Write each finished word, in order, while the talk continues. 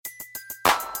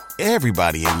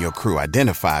Everybody in your crew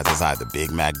identifies as either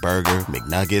Big Mac Burger,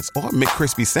 McNuggets, or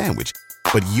McCrispy Sandwich.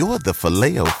 But you're the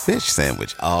Filet-O-Fish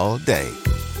Sandwich all day.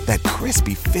 That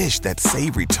crispy fish, that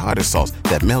savory tartar sauce,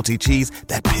 that melty cheese,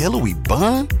 that pillowy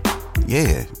bun.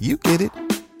 Yeah, you get it.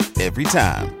 Every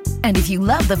time. And if you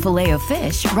love the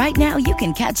Filet-O-Fish, right now you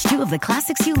can catch two of the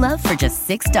classics you love for just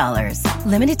 $6.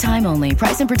 Limited time only.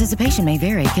 Price and participation may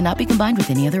vary. Cannot be combined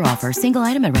with any other offer. Single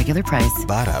item at regular price.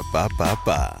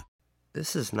 Ba-da-ba-ba-ba.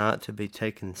 This is not to be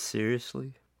taken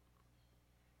seriously.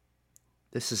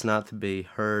 This is not to be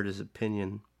heard as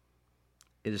opinion.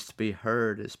 It is to be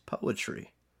heard as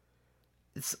poetry.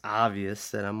 It's obvious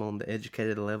that I'm on the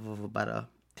educated level of about a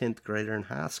 10th grader in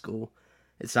high school.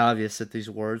 It's obvious that these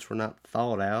words were not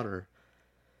thought out or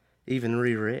even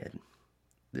reread.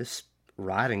 This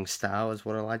writing style is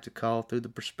what I like to call through the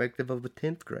perspective of a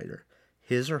 10th grader.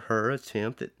 His or her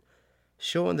attempt at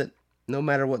showing that no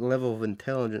matter what level of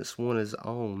intelligence one is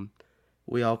on,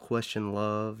 we all question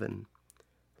love and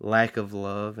lack of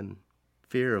love and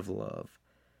fear of love.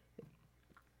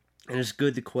 And it's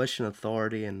good to question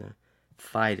authority and to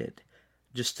fight it,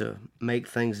 just to make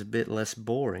things a bit less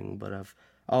boring. But I've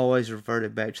always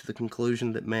reverted back to the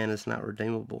conclusion that man is not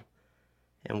redeemable,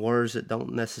 and words that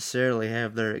don't necessarily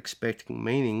have their expected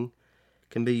meaning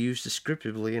can be used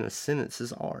descriptively in a sentence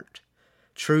as art.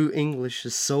 True English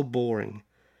is so boring,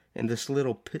 and this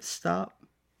little pit stop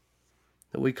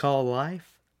that we call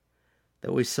life,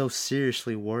 that we so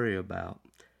seriously worry about,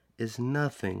 is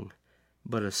nothing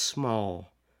but a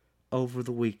small,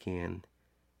 over-the-weekend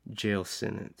jail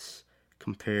sentence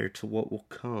compared to what will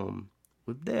come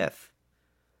with death.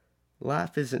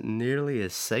 Life isn't nearly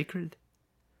as sacred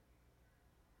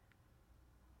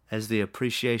as the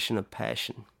appreciation of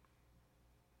passion.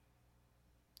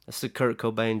 That's the Kurt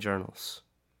Cobain Journals.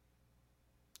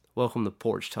 Welcome to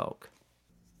Porch Talk.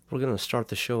 We're going to start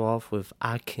the show off with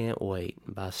I Can't Wait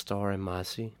by Star and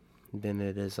Mossy. Then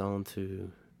it is on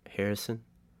to Harrison,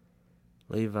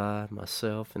 Levi,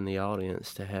 myself, and the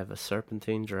audience to have a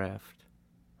serpentine draft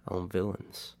on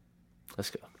Villains. Let's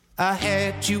go. I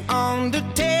had you on the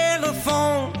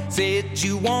telephone, said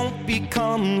you won't be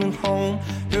coming home.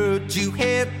 Heard you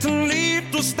had to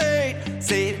leave the state,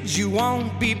 said you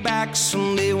won't be back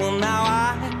someday. Well, now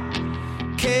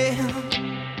I can't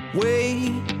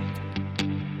wait.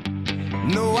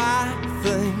 No, I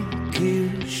think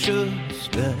you should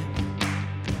stay.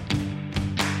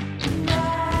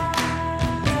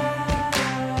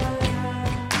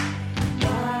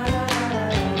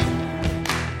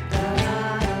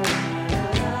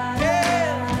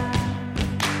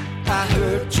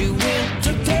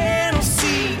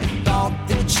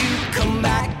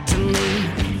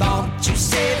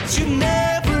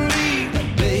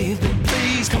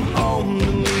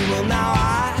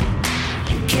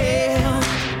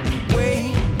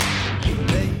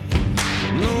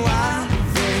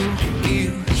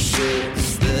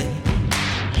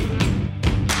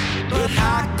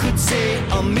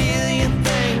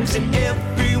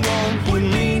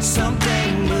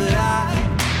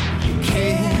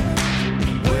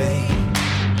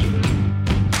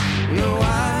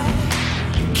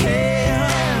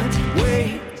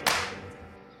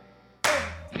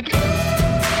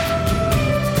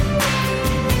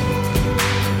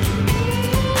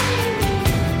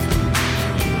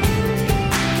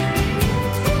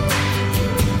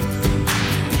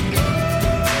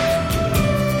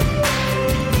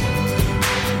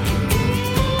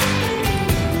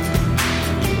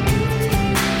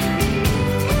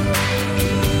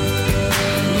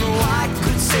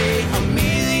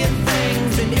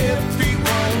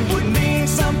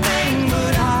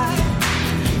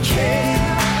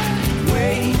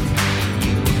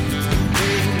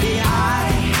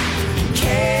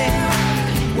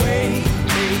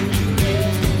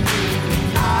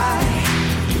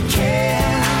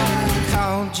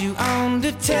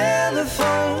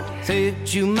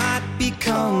 You might be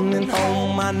coming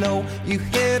home. I know you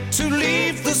had to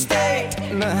leave the state.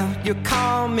 Now you're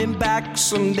coming back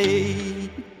someday.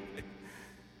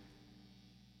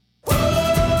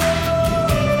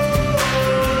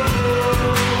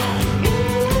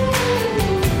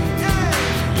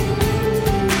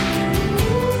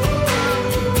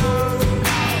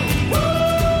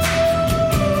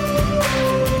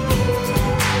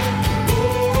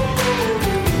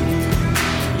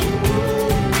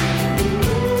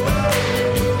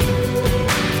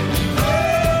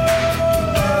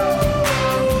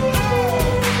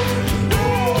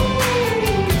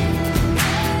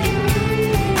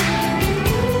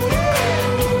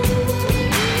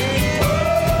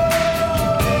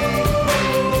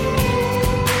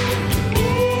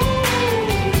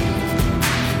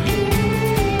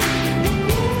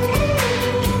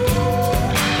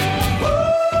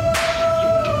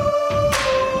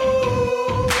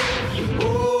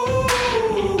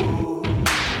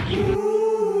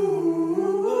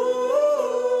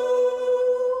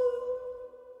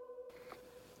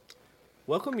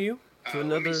 welcome you to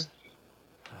another.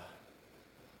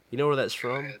 You know where that's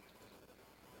from? ahead.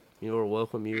 You know where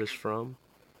Welcome You is from?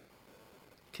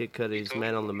 Kid Cudi's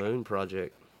Man on the Moon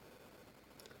project.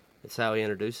 That's how he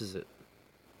introduces it.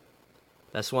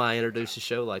 That's why I introduce the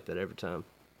show like that every time.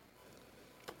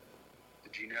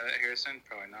 Did you know that, Harrison?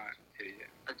 Probably not, idiot.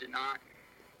 I did not.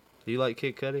 Do you like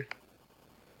Kid Cudi?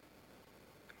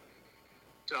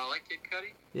 Do I like Kid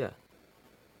Cudi? Yeah.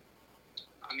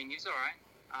 I mean, he's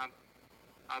alright.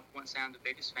 I wouldn't say I'm the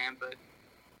biggest fan, but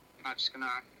I'm not just gonna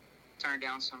turn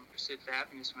down some Pursuit of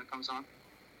Happiness when it comes on.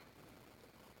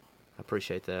 I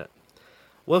appreciate that.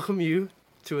 Welcome you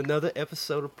to another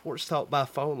episode of Porch Talk by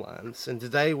Phone Lines. And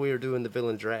today we are doing the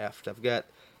villain draft. I've got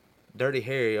Dirty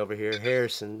Harry over here,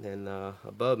 Harrison, and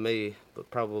above me,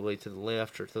 but probably to the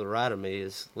left or to the right of me,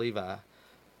 is Levi,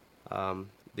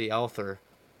 the author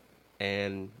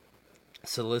and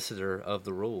solicitor of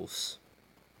the rules.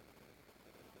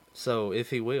 So,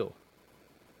 if he will,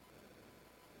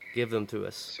 give them to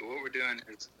us. So what we're doing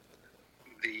is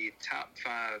the top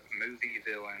 5 movie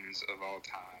villains of all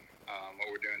time.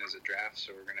 What we're doing is a draft,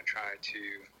 so we're going to try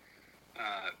to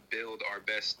build our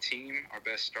best team, our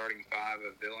best starting 5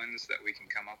 of villains that we can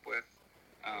come up with.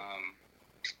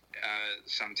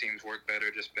 Some teams work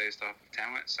better just based off of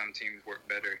talent. Some teams work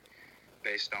better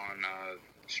based on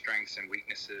strengths and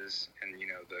weaknesses, and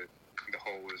the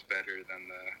whole is better than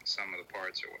the sum of the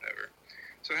parts or whatever.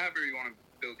 So however you want to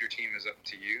build your team is up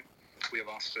to you. We have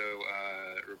also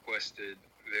requested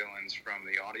villains from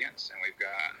the audience, and we've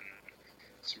gotten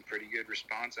some pretty good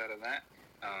response out of that.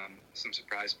 Some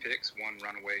surprise picks, one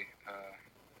runaway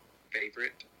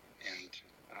favorite, and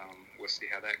we'll see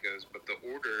how that goes. But the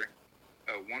order,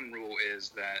 one rule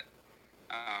is that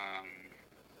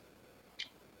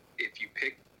if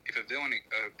a villain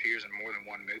appears in more than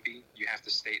one movie, you have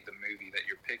to state the movie that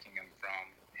you're picking him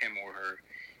from, him or her.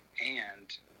 And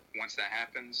once that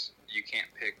happens, you can't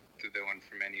pick the villain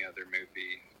from any other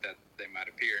movie that they might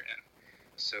appear in.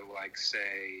 So, like,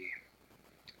 say,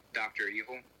 Dr.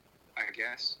 Evil, I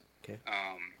guess. Okay.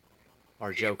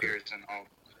 Or Joker.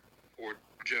 Or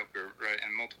Joker, right?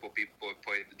 And multiple people have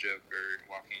played the Joker.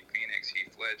 Joaquin Phoenix,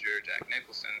 Heath Ledger, Jack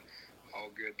Nicholson,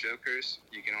 all good Jokers.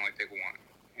 You can only pick one,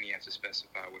 and you have to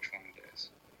specify which one it is.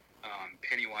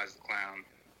 Pennywise the Clown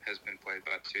has been played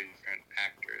by 2 different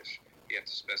actors. You have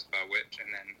to specify which,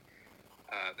 and then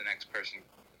the next person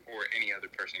or any other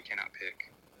person cannot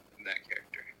pick that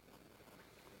character.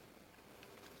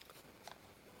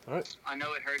 All right. I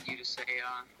know it hurt you to say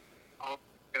all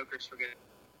Jokers were good.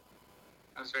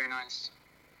 That was very nice.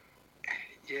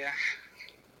 Yeah.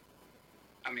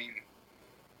 I mean,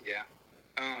 yeah.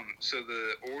 So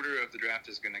the order of the draft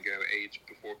is going to go age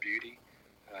before beauty.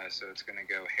 So it's going to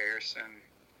go Harrison,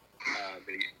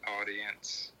 the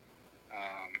audience,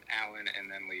 Alan,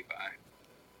 and then Levi.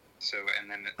 So, and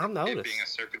then it being a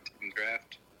serpentine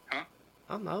draft. Huh?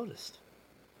 I've noticed.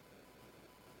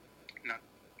 No,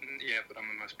 yeah, but I'm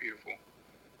the most beautiful.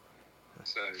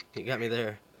 So You got me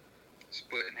there.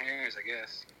 Splitting hairs, I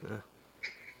guess. Yeah.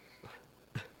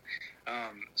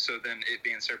 So then it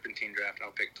being serpentine draft,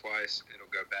 I'll pick twice. It'll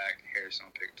go back. Harrison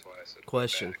will pick twice.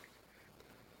 Question.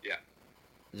 Yeah.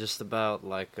 Just about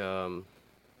like, you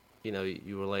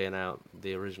were laying out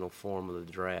the original form of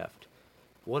the draft.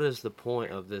 What is the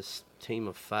point of this team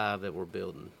of 5 that we're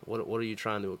building? What are you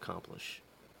trying to accomplish?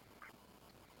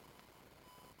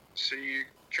 So you're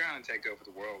trying to take over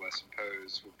the world, I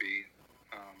suppose, would be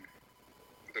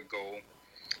the goal.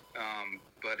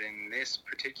 But in this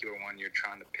particular one, you're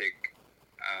trying to pick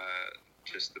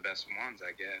just the best ones,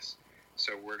 I guess.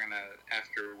 So we're going to,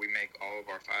 after we make all of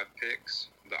our 5 picks,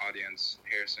 the audience,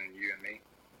 Harrison, you and me,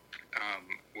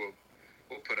 we'll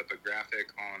put up a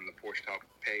graphic on the Porch Talk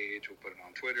page, we'll put it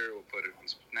on Twitter, we'll put it on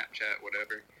Snapchat,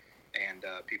 whatever, and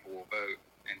people will vote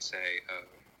and say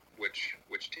which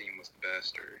team was the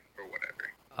best or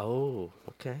whatever. Oh,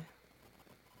 okay.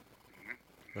 Mm-hmm.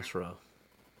 Let's roll.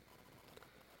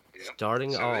 Yep.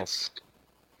 Starting off,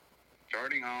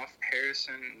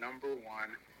 Harrison, number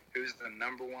 1. Who's the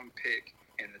number 1 pick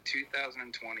in the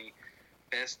 2020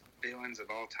 Best Villains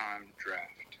of All Time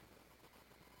draft?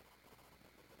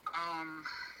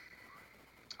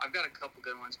 I've got a couple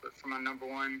good ones, but for my number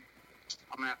 1, I'm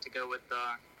gonna have to go with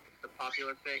the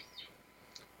popular pick.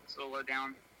 It's a little low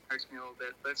down, hurts me a little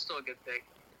bit, but it's still a good pick.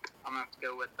 I'm gonna have to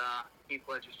go with Heath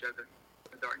Ledger's Joker,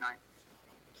 The Dark Knight.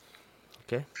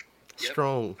 okay. Yep.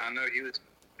 Strong. I know he was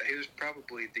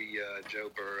probably the Joe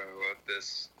Burrow of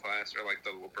this class, or like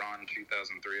the LeBron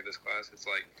 2003 of this class. It's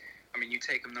like, I mean, you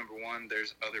take him number 1.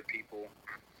 There's other people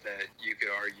that you could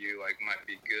argue like might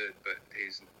be good, but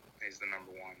he's he's the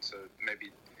number one. So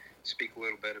maybe speak a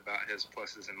little bit about his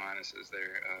pluses and minuses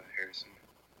there, Harrison.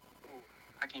 Ooh,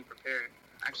 I came prepared.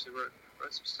 I actually wrote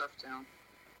some stuff down.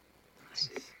 Let's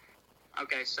see.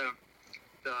 Okay, so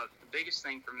the biggest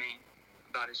thing for me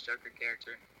about his Joker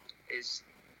character is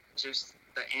just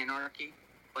the anarchy,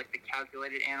 like the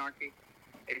calculated anarchy.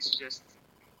 It's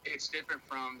different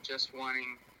from just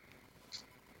wanting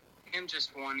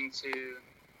to,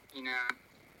 you know,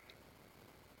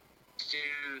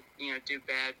 do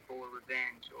bad for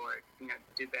revenge, or, you know,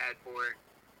 do bad for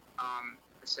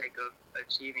the sake of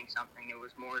achieving something. It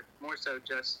was more so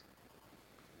just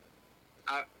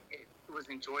it was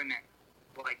enjoyment,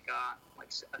 like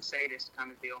a sadist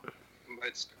kind of deal.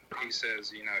 But he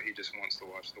says, you know, he just wants to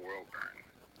watch the world burn.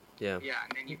 Yeah. Yeah,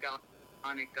 and then you got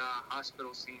iconic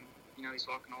hospital scene. You know, he's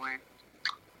walking away.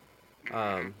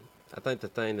 I think the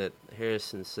thing that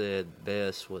Harrison said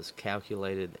best was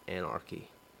calculated anarchy,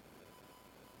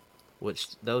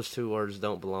 which those two words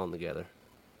don't belong together.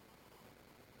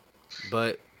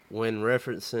 But when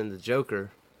referencing the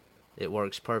Joker, it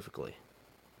works perfectly.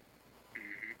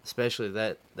 Especially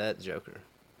that Joker.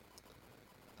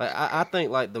 Like, I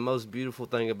think, like, the most beautiful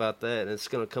thing about that, and it's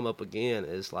going to come up again,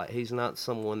 is, like, he's not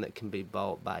someone that can be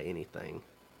bought by anything.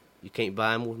 You can't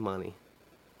buy him with money.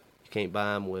 You can't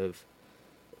buy him with...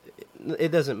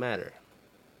 It doesn't matter.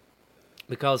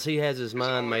 Because he has his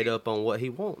mind made up on what he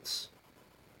wants.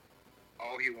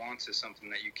 All he wants is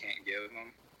something that you can't give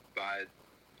him by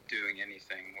doing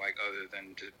anything, like, other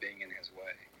than just being in his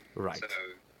way. Right. So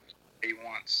he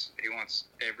wants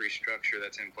every structure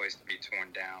that's in place to be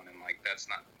torn down, and, like, that's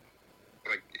not,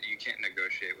 like, you can't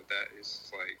negotiate with that. It's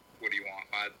just like, what do you want?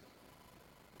 I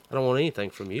don't want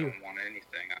anything from you. don't want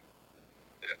anything.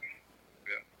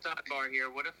 Yeah. Sidebar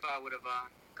here. What if I would have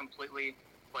completely,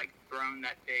 like, thrown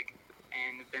that pick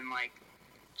and been like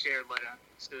Jared Leto,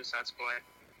 Suicide Squad?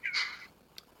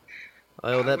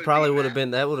 Well, that probably would have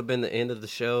been the end of the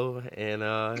show, and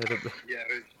Yeah, it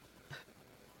was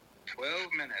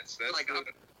 12 minutes. That's like, no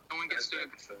one gets to it.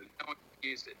 episode. No one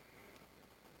used it.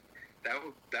 That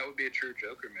would be a true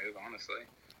Joker move, honestly.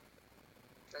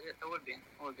 That would be.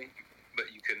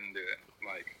 But you couldn't do it.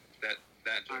 Like, that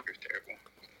Joker's terrible.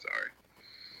 Sorry.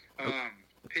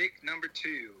 Pick number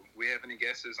 2. We have any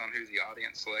guesses on who the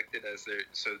audience selected as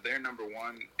their number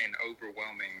one in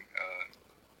overwhelming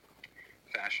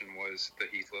fashion was the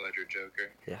Heath Ledger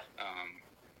Joker. Yeah.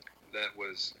 That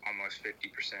was almost 50%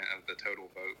 of the total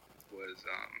vote was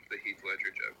the Heath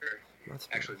Ledger Joker. That's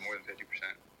Actually, more than 50%.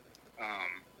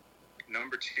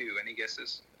 Number 2, any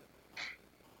guesses?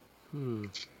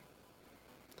 I'm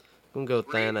gonna go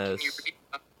Thanos. Can you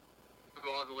read who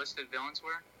all the listed villains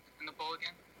were in the poll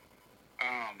again?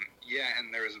 Yeah,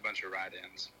 and there was a bunch of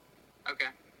write-ins.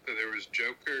 Okay. So there was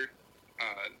Joker,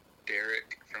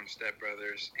 Derek from Step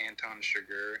Brothers, Anton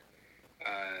Chigurh,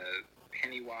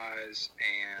 Pennywise,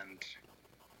 and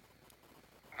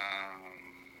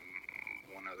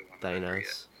one other one.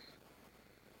 Thanos.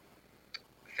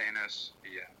 Thanos,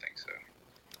 yeah, I think so.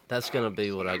 That's gonna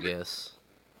be what I guess.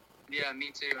 Yeah,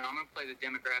 me too. I'm gonna play the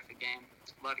demographic game.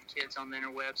 A lot of kids on the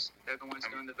interwebs. They're the ones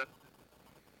doing the vote.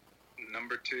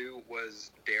 Number 2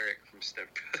 was Derek from Step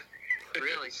Brothers.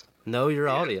 Really? Know your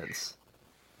audience.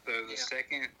 So the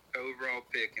second overall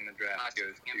pick in the draft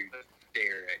goes to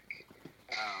Derek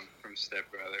from Step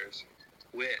Brothers,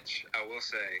 which I will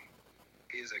say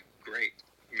is a great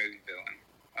movie villain.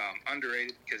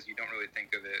 Underrated because you don't really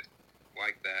think of it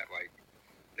like that. Like,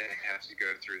 they have to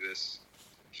go through this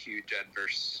huge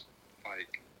adverse,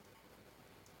 like,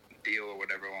 deal or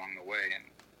whatever along the way.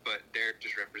 But Derek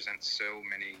just represents so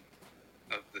many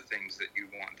of the things that you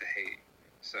want to hate.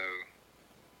 So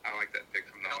I like that pick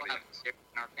from the We all have audience. Derek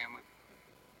in our family.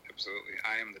 Absolutely.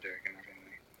 I am the Derek in our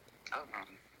family. Oh.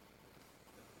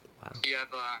 Wow. You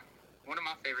have one of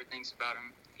my favorite things about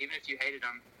him. Even if you hated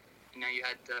him, you know, you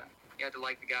had to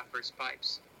like the guy for his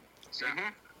pipes. So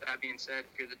that being said,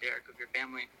 if you're the Derek of your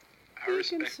family, I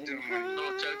respect him.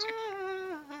 little Joe too.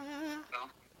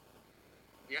 So,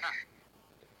 yeah.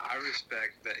 I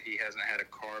respect that he hasn't had a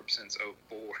carb since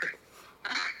 04.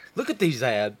 Look at these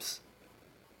abs.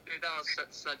 Dude, that was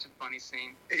such a funny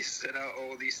scene. He set out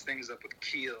all these things up with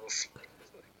keels.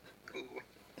 Cool.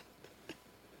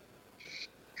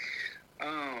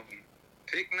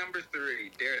 Pick number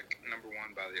 3. Derek, number 1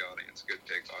 by the audience. Good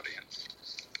pick, audience.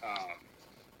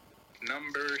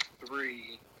 Number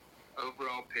 3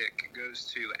 overall pick goes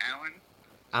to Alan.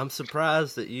 I'm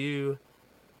surprised that you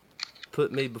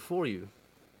put me before you.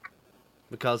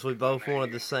 Because we both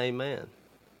wanted the same man.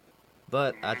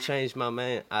 But I changed my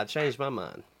mind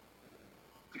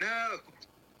No!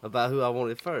 about who I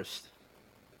wanted first.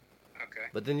 Okay. Okay.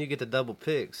 But then you get the double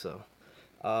pick, so.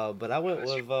 But I went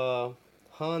with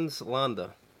Hans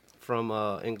Landa from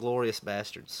Inglourious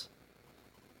Bastards.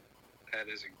 That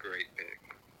is a great pick.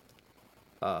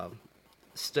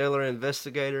 Stellar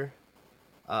Investigator.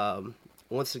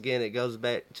 Once again, it goes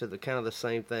back to the kind of the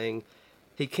same thing.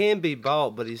 He can be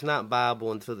bought, but he's not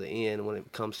buyable until the end when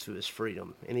it comes to his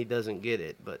freedom, and he doesn't get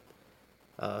it. But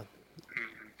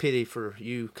pity for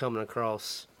you coming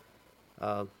across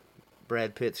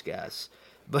Brad Pitt's guys,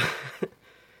 but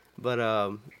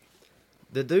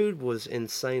the dude was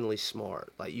insanely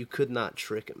smart. Like, you could not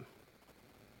trick him,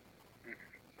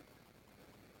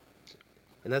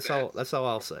 and that's all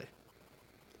I'll say.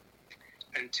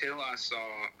 Until I saw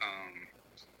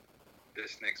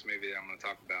this next movie that I'm going to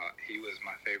talk about, he was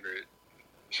my favorite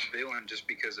villain just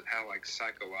because of how like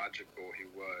psychological he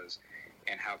was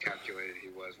and how calculated he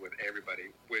was with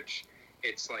everybody, which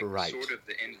it's like sort of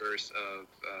the inverse of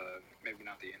maybe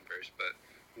not the inverse, but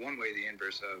one way the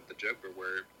inverse of the Joker,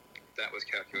 where that was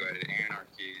calculated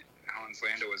anarchy. Hans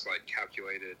Landa was like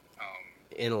calculated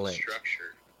intellect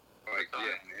structure, like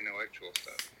intellectual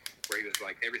stuff, where he was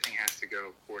like, everything has to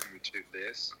go according to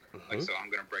this. Like, so I'm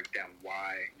going to break down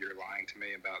why you're lying to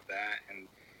me about that. And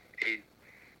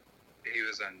he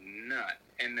was a nut.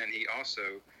 And then he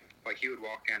also, like, he would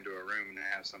walk into a room and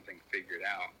have something figured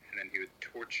out, and then he would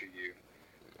torture you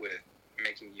with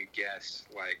making you guess,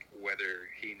 like, whether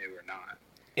he knew or not.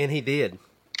 And he did.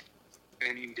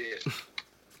 And he did.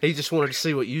 He just wanted to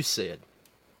see what you said.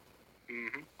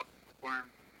 Mm-hmm. Worm.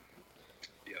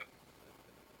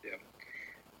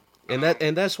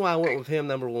 And that's why I went with him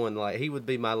number one. Like, he would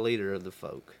be my leader of the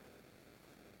folk.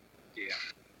 Yeah.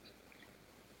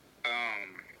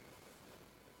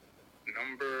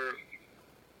 Number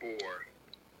 4,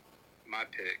 my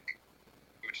pick,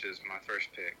 which is my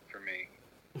first pick for me.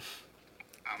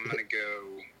 I'm gonna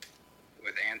go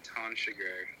with Anton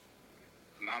Chigurh,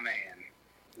 my man,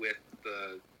 with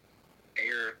the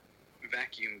air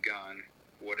vacuum gun,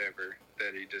 whatever,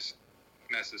 that he just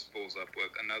messes fools up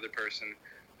with. Another person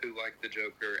who, like the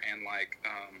Joker and like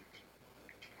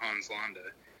Hans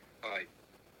Landa, like,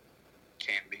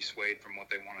 can't be swayed from what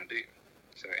they want to do.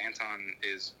 So Anton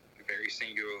is very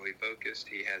singularly focused.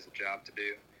 He has a job to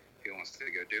do. He wants to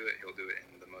go do it. He'll do it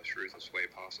in the most ruthless way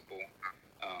possible.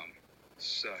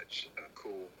 Such a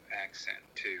cool accent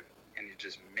too, and he's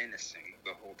just menacing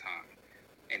the whole time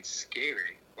and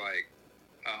scary. Like,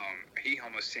 he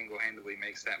almost single-handedly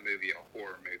makes that movie a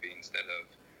horror movie instead of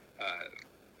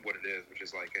what it is, which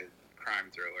is like a crime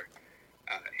thriller.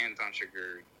 Anton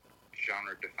Chigurh,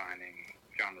 genre-defining,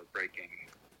 genre-breaking,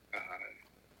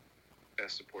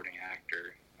 best supporting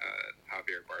actor,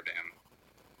 Javier Bardem.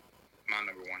 My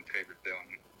number 1 favorite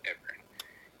villain ever.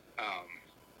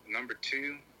 Number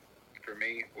 2 for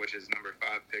me, which is number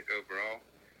 5 pick overall,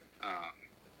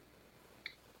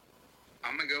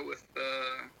 I'm gonna go with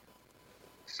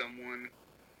someone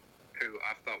who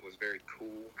I thought was very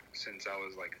cool since I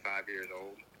was like 5 years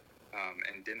old,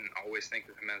 and didn't always think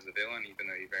of him as a villain, even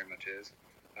though he very much is.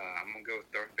 I'm gonna go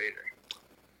with Darth Vader.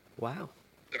 Wow.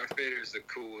 Darth Vader is the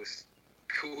coolest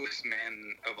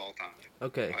man of all time.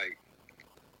 Okay. Like,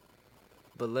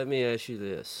 but let me ask you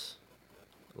this.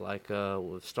 Like,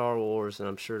 with Star Wars, and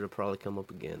I'm sure it'll probably come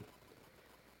up again,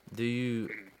 do you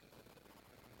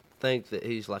think that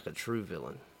he's like a true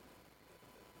villain?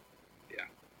 Yeah.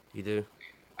 You do?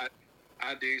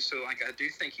 I do. So, like, I do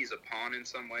think he's a pawn in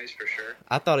some ways, for sure.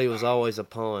 I thought he was always a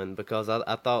pawn, because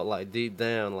I thought, like, deep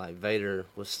down, like, Vader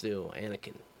was still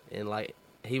Anakin. And, like,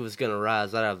 he was going to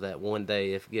rise out of that one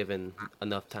day if given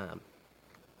enough time.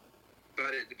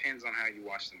 But it depends on how you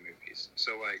watch the movies.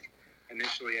 So, like,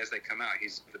 initially as they come out,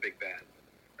 he's the big bad,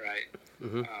 right?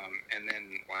 Mm-hmm. And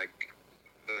then, like,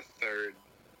 the third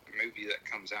movie that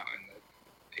comes out in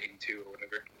the 82 or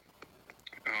whatever,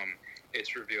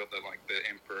 it's revealed that, like, the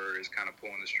Emperor is kind of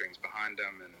pulling the strings behind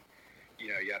him, and, you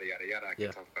know, yada, yada, yada. I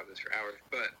can talk about this for hours.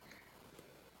 But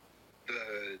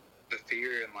the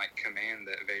fear and, like, command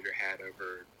that Vader had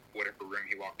over whatever room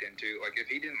he walked into, like, if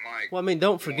he didn't, like... Well, I mean,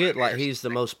 don't forget, like, he's the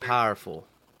most powerful.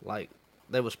 Like,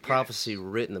 there was prophecy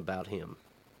written about him.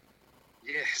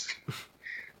 Yes.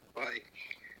 Like,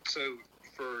 so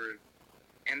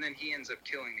and then he ends up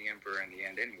killing the Emperor in the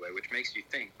end anyway, which makes you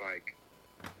think, like,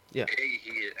 A,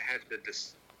 he had to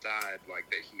decide, like,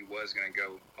 that he was going to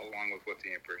go along with what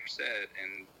the Emperor said,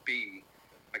 and B,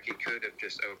 like, he could have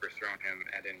just overthrown him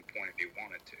at any point if he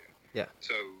wanted to. Yeah.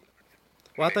 So...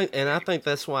 Well, I think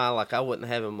that's why, like, I wouldn't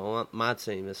have him on my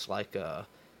team. It's like,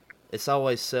 it's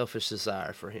always selfish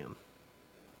desire for him.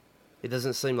 It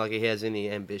doesn't seem like he has any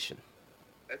ambition.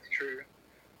 That's true.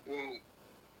 Well,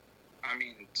 I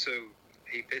mean, so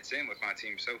he fits in with my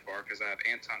team so far because I have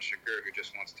Anton Chigurh who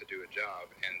just wants to do a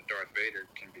job, and Darth Vader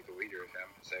can be the leader of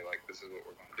him and say, like, this is what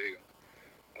we're going to do.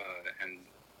 And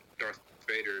Darth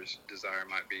Vader's desire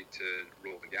might be to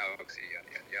rule the galaxy, yada,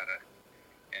 yada, yada.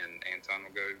 And Anton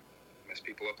will go mess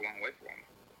people up a long way for him.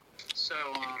 So,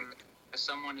 as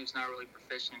someone who's not really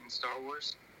proficient in Star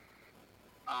Wars,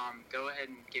 go ahead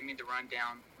and give me the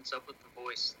rundown. What's up with the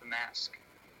voice, the mask?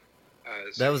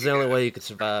 That was the only way you could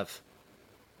survive.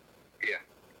 Yeah,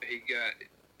 he got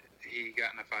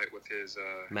in a fight with his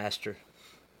Master.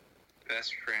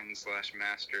 best friend /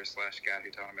 master / guy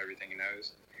who taught him everything he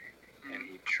knows, and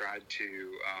he tried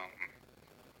to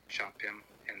chop him,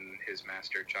 and his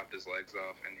master chopped his legs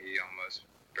off, and he almost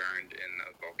burned in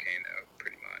a volcano,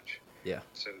 pretty much. Yeah.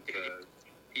 So the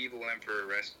evil emperor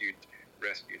rescued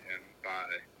him by,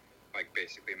 like,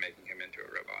 basically making him into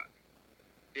a robot.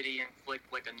 Did he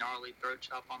inflict like a gnarly throat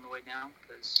chop on the way down?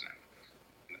 Because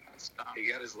No. He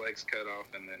got his legs cut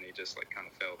off, and then he just, like, kind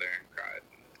of fell there and cried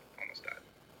and almost died.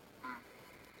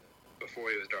 Before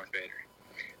he was Darth Vader.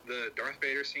 The Darth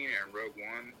Vader scene in Rogue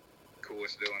One,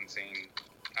 coolest villain scene.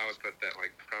 I would put that,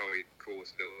 like, probably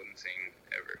coolest villain scene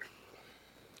ever.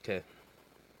 Okay.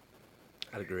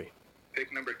 I'd agree.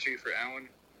 Pick number 2 for Alan.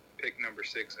 Pick number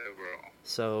 6 overall.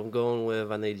 So I'm going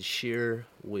with, I need Sheer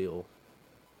Will.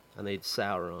 I need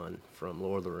Sauron from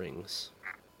Lord of the Rings.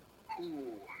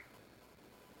 Ooh.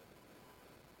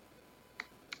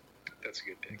 That's a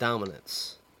good pick.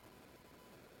 Dominance.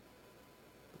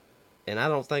 And I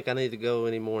don't think I need to go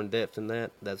any more in depth than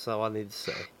that. That's all I need to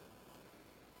say.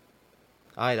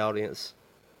 Alright, audience.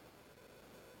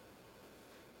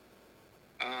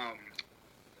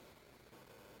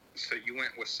 So you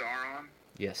went with Sauron,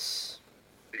 Yes.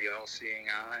 the all-seeing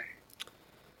eye.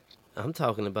 I'm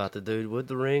talking about the dude with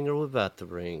the ring or without the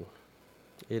ring.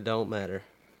 It don't matter.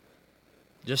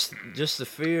 Just the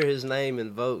fear his name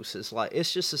invokes.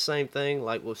 It's just the same thing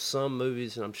like with some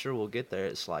movies, and I'm sure we'll get there.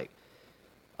 It's like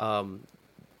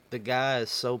the guy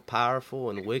is so powerful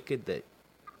and wicked that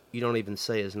you don't even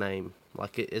say his name.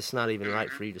 Like it's not even right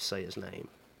for you to say his name.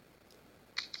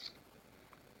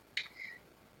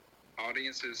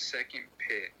 Audience's second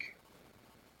pick.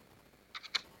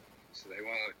 So they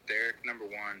went with Derek number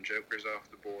 1, Joker's off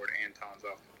the board, Anton's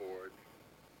off the board.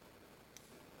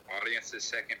 Audience's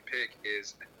second pick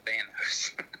is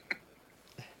Thanos.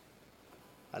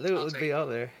 I knew it would be out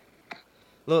there.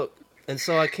 Look, and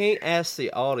so I can't ask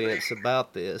the audience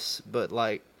about this, but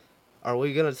like, are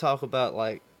we gonna talk about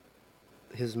like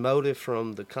his motive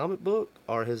from the comic book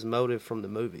or his motive from the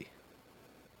movie?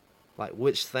 Like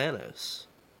which Thanos?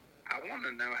 I want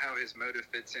to know how his motive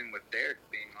fits in with Derek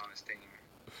being on his team.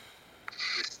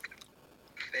 Just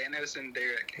Thanos and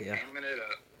Derek hamming it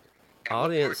up. And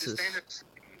Audiences.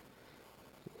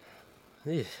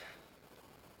 Yeah.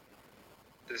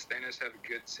 Does Thanos have a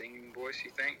good singing voice,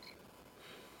 you think?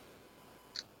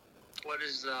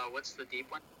 What's the deep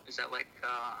one? Is that like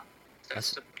That's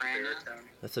soprano? Baritone.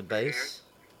 That's a bass.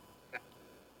 I'd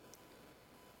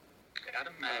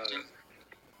imagine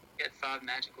get 5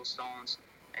 magical stones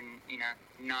and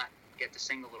not get to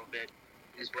sing a little bit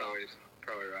He's as well.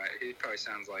 probably right. He probably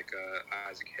sounds like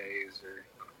Isaac Hayes or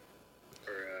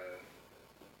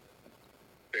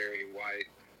Barry White.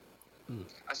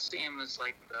 I see him as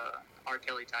like the R.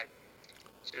 Kelly type.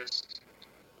 Just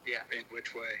In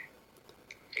which way?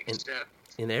 except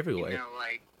In every way.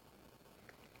 like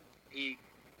he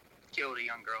killed a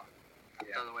young girl. Not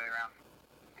the other way around.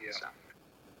 Yeah. So,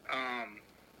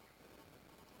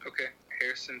 Okay.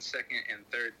 Harrison's second and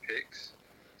third picks.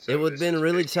 So It would have this been is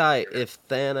really pick tight number- if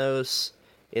Thanos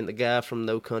and the guy from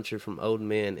No Country from Old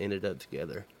Men ended up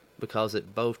together. Because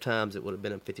at both times it would have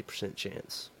been a 50%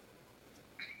 chance.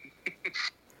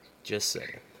 Just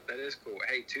saying. That is cool.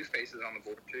 Hey, Two-Face is on the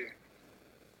board too.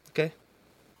 Okay.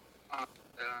 I'm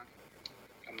not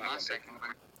my gonna pick second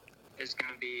one is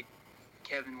going to be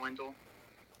Kevin Wendell,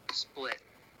 Split.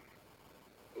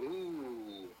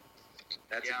 Ooh,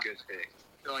 that's Yeah. a good pick. I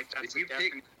feel like that's If you a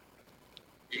definite.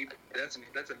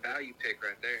 That's a value pick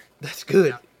right there. That's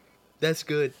good. Yeah. That's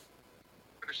good.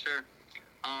 For sure.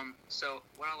 So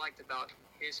what I liked about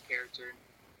his character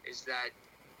is that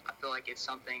I feel like it's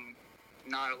something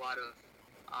not a lot of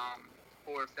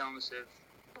horror films have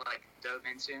like dove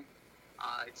into.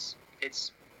 It's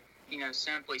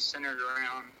simply centered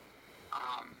around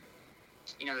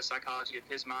the psychology of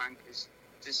his mind, his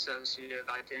dissociative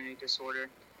identity disorder.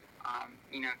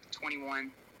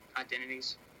 21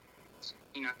 identities. It's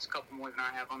a couple more than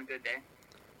I have on a good day.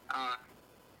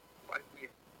 Quite a few.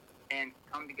 And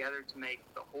come together to make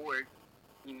the Horde,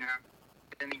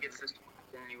 then he gets this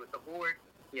identity with the Horde.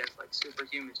 He has like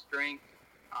superhuman strength.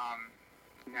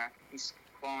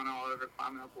 falling all over,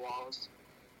 climbing up walls,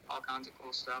 all kinds of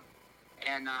cool stuff.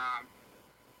 And I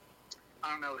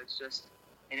don't know, it's just,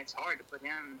 and it's hard to put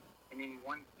him in any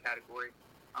one category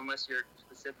unless you're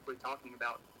specifically talking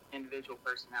about individual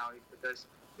personalities, because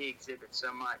he exhibits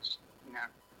so much, you know.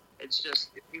 It's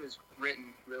just, he was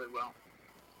written really well,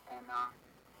 and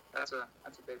that's a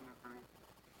big one for me.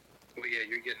 Well, yeah,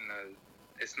 you're getting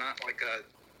it's not like a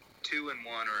 2-in-1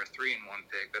 or a 3-in-1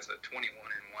 pick. That's a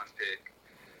 21-in-1 pick.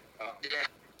 Yeah.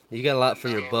 You got a lot for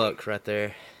your buck right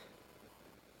there.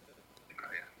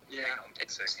 Oh, yeah. Yeah,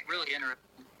 it's really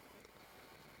interesting.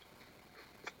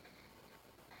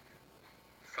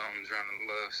 Phone's running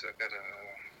low, so I gotta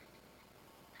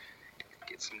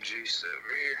get some juice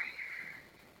over here.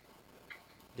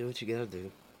 Do what you gotta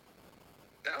do.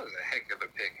 That was a heck of a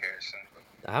pick, Harrison.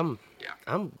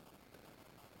 I'm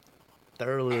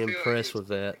thoroughly impressed with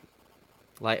that.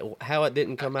 Like, how it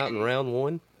didn't come out in round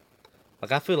one.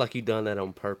 Like, I feel like you done that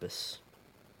on purpose.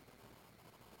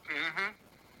 Mm-hmm.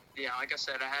 Yeah, like I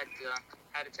said, I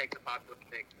had to take the popular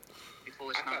pick. Be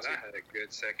foolish I not thought to. I had a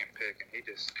good second pick, and he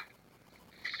just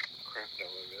crapped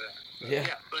all over that. Yeah.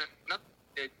 Yeah, but nothing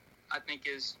that I think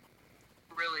is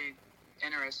really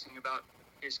interesting about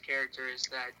his character is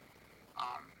that,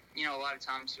 you know, a lot of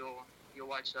times you'll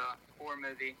watch a horror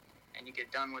movie and you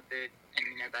get done with it, and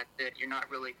you know that's it. You're not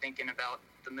really thinking about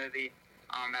the movie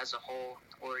as a whole,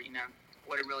 or you know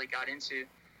what it really got into.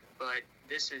 But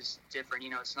this is different.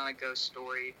 You know, it's not a ghost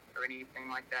story or anything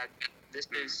like that. This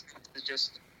is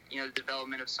just, you know, the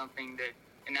development of something that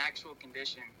an actual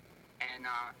condition, and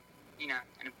you know,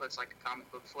 and it puts like a comic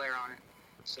book flair on it.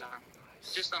 So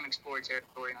it's just unexplored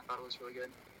territory, and I thought it was really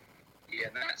good. Yeah,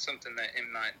 and that's something that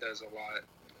M. Night does a lot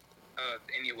of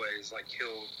anyways. Like,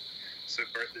 he'll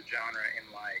subvert the genre in,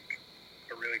 like,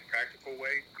 a really practical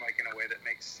way, like in a way that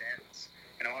makes sense.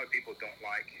 And a lot of people don't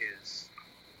like his,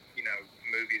 you know,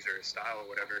 movies or his style or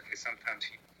whatever, because sometimes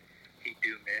he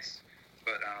do miss.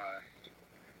 But I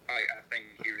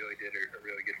think he really did a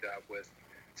really good job with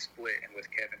Split and with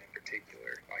Kevin in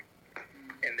particular. Like,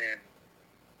 and then,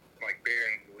 like,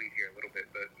 burying the lead here a little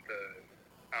bit, but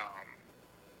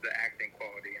the acting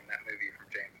quality in that movie from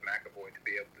James McAvoy to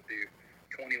be able to do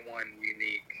 21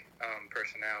 unique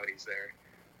personalities there,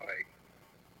 like,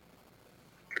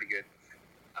 pretty good.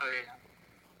 Oh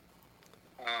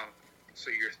yeah.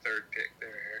 So your third pick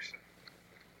there, Harrison.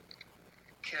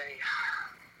 Okay,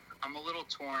 I'm a little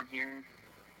torn here.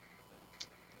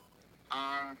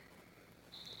 I've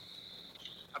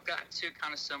got two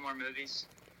kind of similar movies,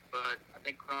 but I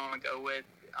think what I'm gonna go with,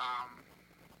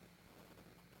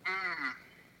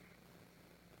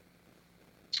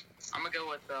 I'm gonna go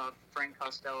with Frank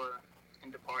Costello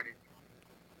in Departed.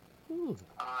 Ooh.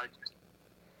 Just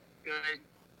good,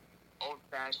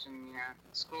 old-fashioned, you know,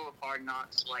 School of Hard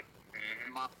Knocks, like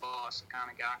my boss kind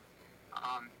of guy.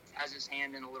 Has his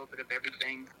hand in a little bit of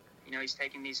everything. You know, he's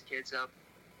taking these kids up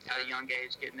at a young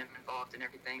age, getting them involved in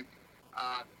everything,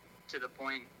 to the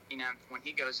point, you know, when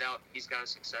he goes out, he's got a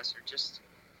successor.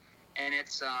 And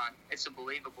it's a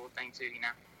believable thing too. You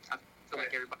know, I feel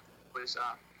like everybody was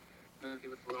movie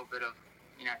with a little bit of,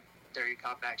 you know, dirty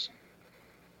cop action.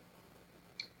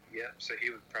 Yeah, so he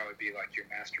would probably be like your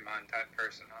mastermind type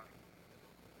person, huh?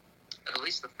 At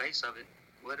least the face of it,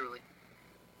 literally.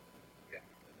 Yeah.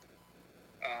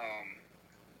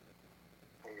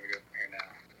 Where do we go from here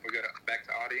now? We go back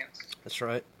to audience. That's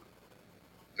right.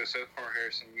 So far,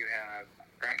 Harrison, you have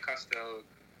Frank Costello,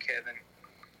 Kevin,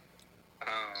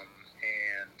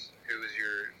 and who was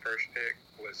your first pick?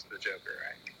 Was the Joker,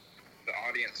 right? The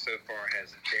audience so far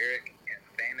has Derek and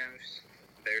Thanos.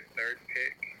 Their third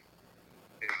pick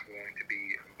is going to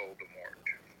be Voldemort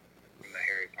from the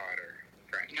Harry Potter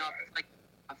franchise. You know,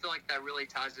 I feel like that really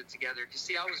ties it together. You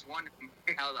see, I was wondering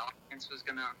how the audience was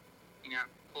gonna, you know,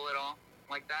 pull it all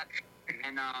like that,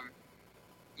 and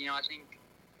you know, I think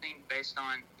based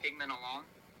on pigment alone,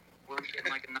 we're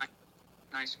getting like a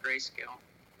nice grayscale.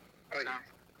 Oh, So,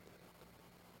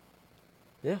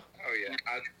 Yeah. Oh yeah,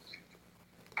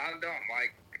 I don't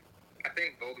like. I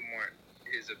think Voldemort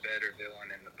is a better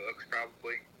villain in the books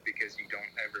probably because you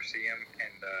don't ever see him,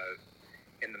 and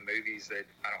in the movies they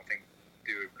I don't think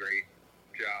do a great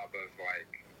job of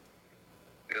like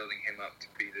building him up to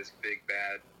be this big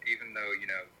bad. Even though you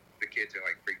know the kids are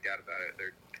like freaked out about it,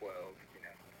 they're 12. You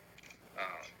know.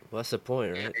 Well, that's the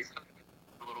point, right?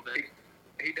 a little bit.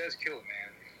 He does kill a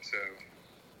man, so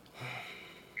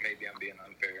maybe I'm being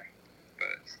unfair,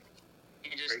 but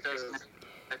He just doesn't have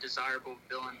a desirable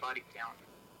villain body count.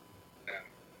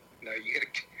 no, you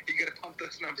gotta pump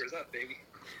those numbers up, baby.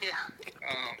 Yeah.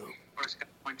 Or it's got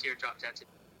one teardrop tattoo.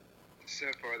 So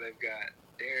far they've got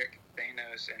Derek,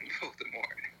 Thanos, and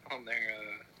Voldemort. on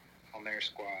their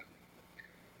squad.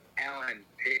 Alan,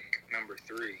 pick number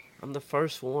 3. I'm the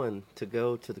first one to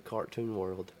go to the cartoon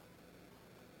world.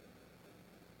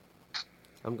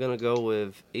 I'm gonna go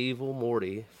with Evil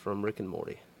Morty from Rick and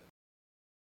Morty.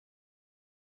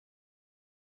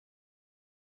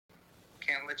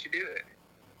 Can't let you do it.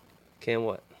 Can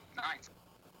what? Nice.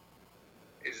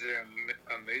 Is there a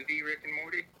movie, Rick and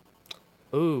Morty?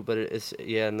 Ooh, but it is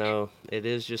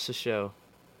just a show.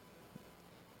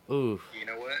 Ooh. You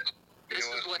know what? This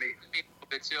is what me a little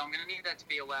bit too. I'm gonna need that to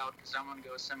be allowed because I'm gonna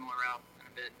go a similar route in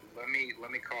a bit. Let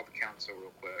me call the council real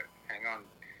quick. Hang on.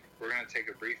 We're gonna take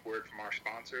a brief word from our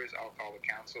sponsors. I'll call the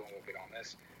council and we'll get on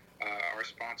this. Our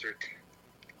sponsor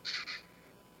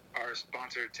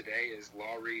today is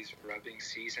Lawry's Rubbing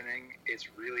Seasoning. It's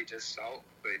really just salt,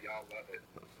 but y'all love it.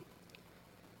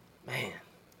 Man,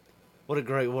 what a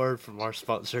great word from our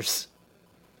sponsors.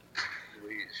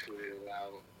 Should we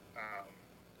allow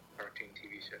cartoon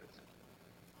TV shows?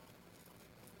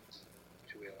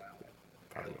 Should we allow it?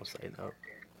 Probably gonna say no. I don't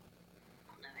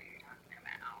know what you're talking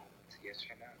about. Yes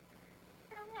or no?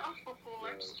 I don't know.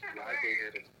 I'm just trying The to learn.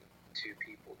 livelihood of 2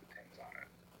 people depends on it.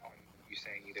 On you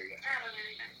saying either yes I or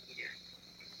don't know. You do.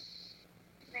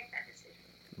 Make that decision.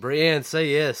 Brienne, say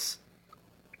yes.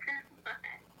 What?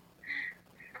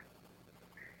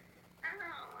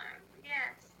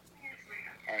 Yes. Yes. no.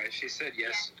 All right, she said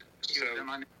yes. So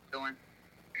Going. your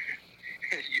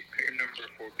number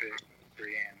 4 pick,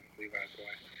 Brienne, Levi's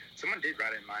wife. Someone did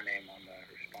write in my name on the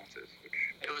responses, which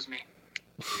It was me.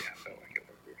 yeah, I felt like it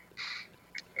was weird.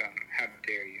 How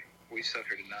dare you? We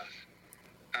suffered enough.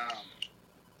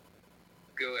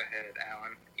 Go ahead,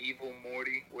 Alan. Evil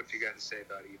Morty. What you got to say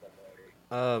about Evil Morty?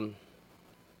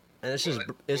 And it's just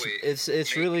Well, it's wait, it's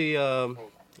make- really Hold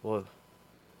on. well,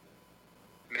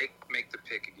 Make the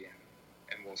pick again,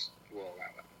 and we'll allow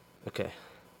it. okay.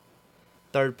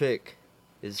 Third pick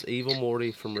is Evil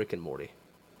Morty from Rick and Morty.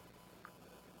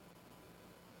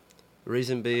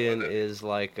 Reason being is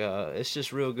like it's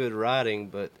just real good writing,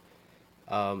 but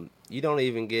you don't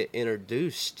even get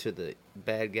introduced to the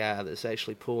bad guy that's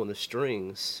actually pulling the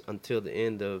strings until the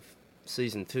end of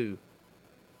season 2,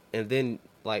 and then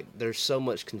like there's so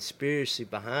much conspiracy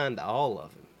behind all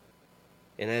of them.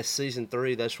 And as season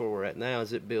 3, that's where we're at now.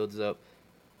 As it builds up,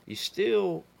 you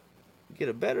still get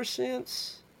a better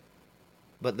sense,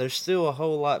 but there's still a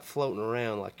whole lot floating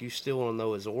around. Like, you still want to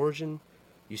know his origin.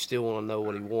 You still want to know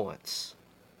what he wants.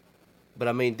 But,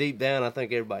 I mean, deep down, I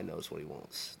think everybody knows what he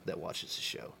wants that watches the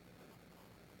show.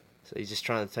 So he's just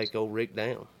trying to take old Rick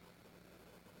down.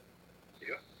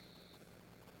 Yep.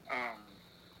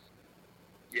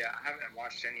 Yeah, I haven't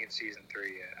watched any of season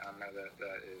 3 yet. I know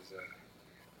that is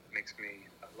makes me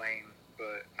lame,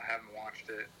 but I haven't watched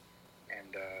it,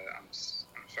 and I'm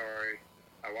sorry.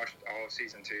 I watched all of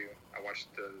season 2. I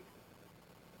watched the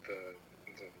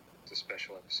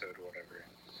special episode or whatever,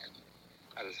 and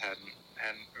I just hadn't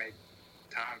made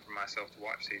time for myself to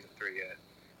watch season 3 yet.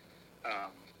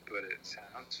 But it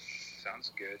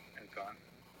sounds good and fun.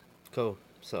 Cool.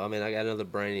 So, I mean, I got another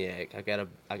Brainiac. I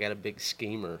got a big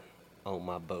schemer on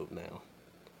my boat now.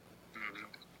 Mm-hmm.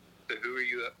 So who are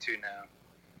you up to now?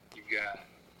 You've got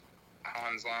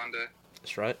Hans Landa.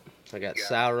 That's right. I got Yeah.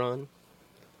 Sauron.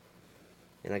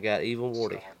 And I got Evil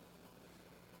Morty.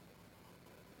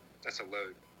 That's a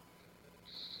load.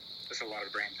 That's a lot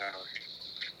of brain power.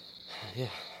 Yeah.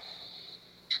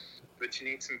 But you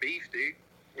need some beef, dude.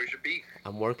 Where's your beef?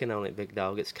 I'm working on it, big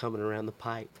dog. It's coming around the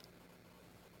pipe.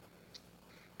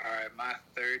 All right, my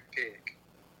third pick.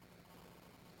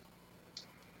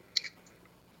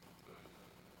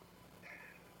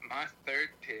 My third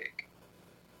pick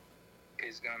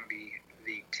is going to be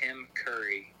the Tim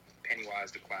Curry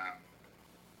Pennywise the Clown.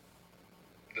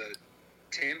 The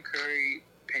Tim Curry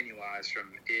Pennywise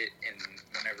from It, and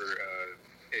whenever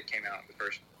it came out, the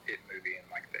first It movie in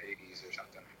like the 80s or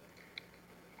something.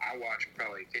 I watched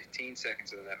probably 15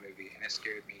 seconds of that movie, and it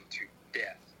scared me to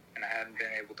death. And I hadn't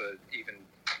been able to even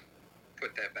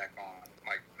put that back on.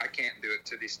 Like, I can't do it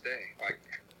to this day. Like,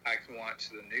 I can watch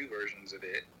the new versions of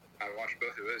It. I watched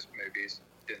both of those movies.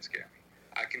 Didn't scare me.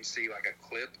 I can see like a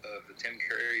clip of the Tim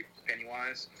Curry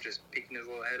Pennywise just peeking his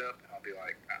little head up, and I'll be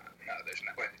like, no, there's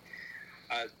no way.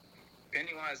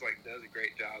 Pennywise like does a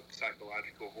great job of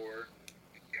psychological horror,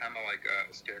 kind of like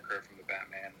a Scarecrow from the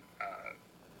Batman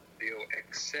deal,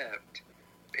 except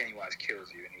Pennywise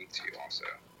kills you and eats you also.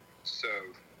 So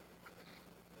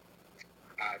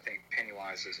I think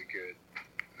Pennywise is a good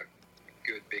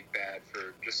big bad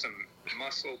for just some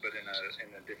muscle, but in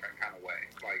a different kind of way,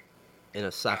 like In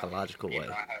a psychological way.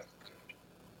 know, I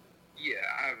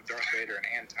have Darth Vader and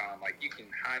Anton. Like, you can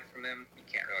hide from them, you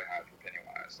can't really hide from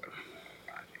Pennywise. Like,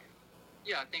 find you.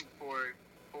 Yeah, I think for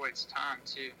its time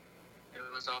too, it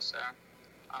was also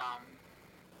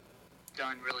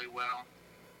done really well,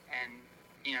 and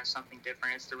something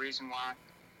different. It's the reason why,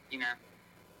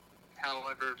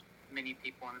 however many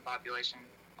people in the population,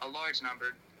 a large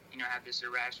number, have this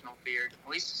irrational fear, at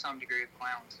least to some degree, of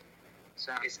clowns.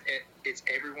 So It's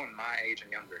everyone my age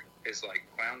and younger. It's like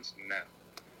clowns, no.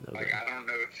 Like I don't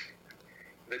know if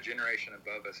the generation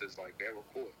above us is like, yeah, we're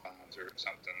cool with clowns or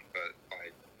something, but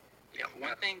like, yeah,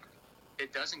 one thing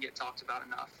that doesn't get talked about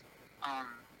enough,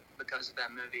 because of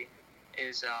that movie,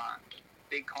 is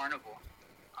Big Carnival.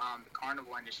 The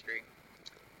carnival industry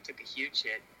took a huge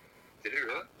hit. Did it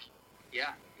really?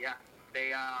 Yeah. They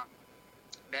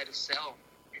had to sell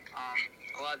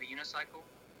a lot of the unicycle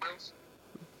wheels.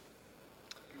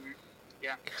 Mm-hmm.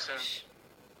 Yeah. So.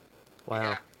 Wow.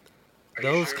 Yeah.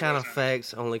 Those sure kind of wasn't-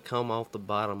 facts only come off the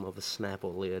bottom of a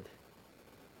Snapple lid.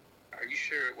 Are you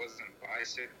sure it wasn't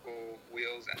bicycle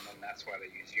wheels, and then that's why they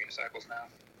use unicycles now?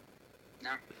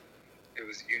 No. It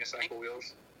was unicycle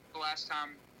wheels? The last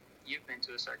time you've been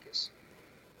to a circus?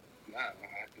 No, I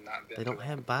have not been. They to don't one.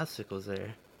 have bicycles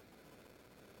there.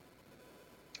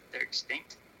 They're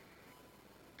extinct.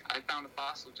 I found a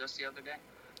fossil just the other day.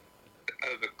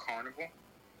 Of a carnival,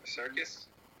 a circus.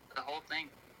 The whole thing.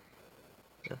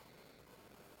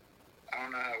 I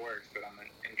don't know how it works, but I'm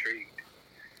intrigued.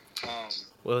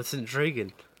 Well, it's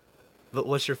intriguing. But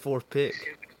what's your fourth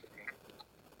pick?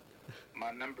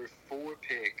 My number 4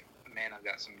 pick, man, I've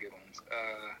got some good ones.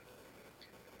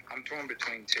 I'm torn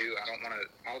between two. I don't want to.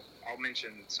 I'll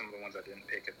mention some of the ones I didn't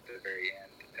pick at the very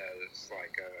end as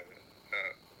like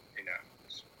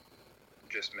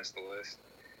just missed the list.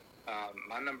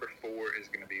 My number 4 is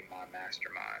going to be my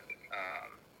mastermind.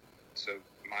 So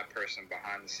my person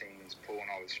behind the scenes pulling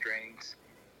all the strings,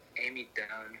 Amy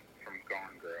Dunn from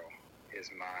Gone Girl,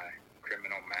 is my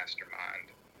criminal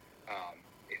mastermind.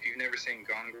 If you've never seen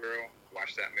Gone Girl,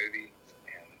 watch that movie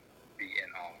and be in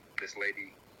awe. This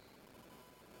lady,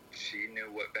 she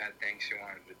knew what bad things she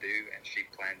wanted to do, and she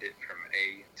planned it from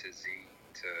A to Z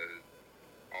to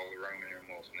all the Roman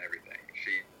numerals and everything.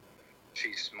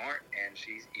 She's smart and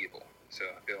she's evil. So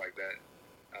I feel like that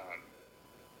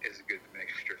is a good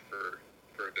mixture for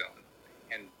a villain.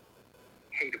 And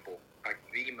hateable, like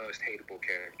the most hateable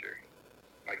character.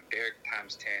 Like Derek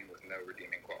times 10 with no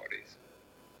redeeming qualities.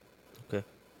 Okay.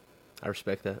 I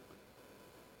respect that.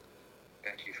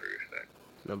 Thank you for your respect.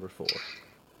 Number 4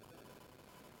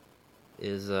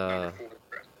 is, Number 4,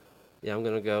 Brett. yeah, I'm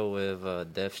going to go with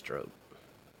Deathstroke.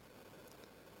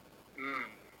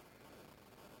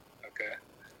 Okay.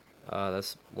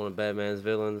 That's one of Batman's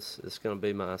villains. It's going to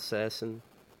be my assassin.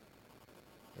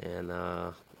 And,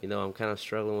 I'm kind of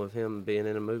struggling with him being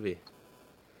in a movie.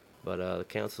 But the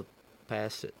council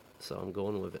passed it, so I'm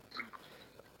going with it.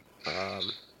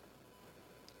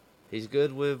 He's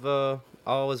good with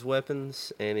all his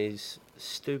weapons, and he's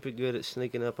stupid good at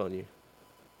sneaking up on you.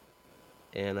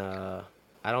 And I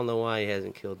don't know why he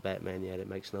hasn't killed Batman yet. It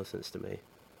makes no sense to me.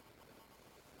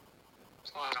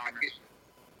 It's a lot of armor.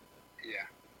 Yeah.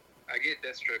 I get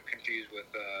Deathstroke confused with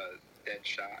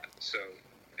Deadshot, so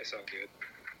it's all good.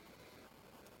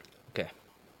 Okay.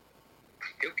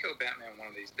 He'll kill Batman one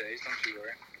of these days, don't you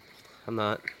worry. I'm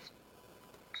not.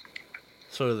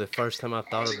 Sort of the first time I've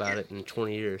thought about it in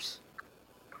 20 years.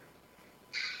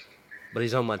 But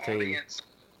he's on my team.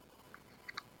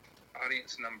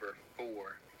 Audience number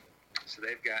 4. So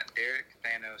they've got Derek,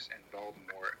 Thanos, and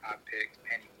Voldemort. I picked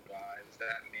Pennywise.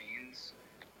 That means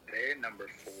their number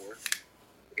 4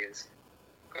 is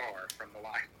Scar from The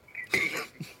Lion King.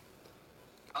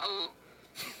 Oh,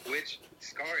 Which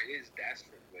Scar is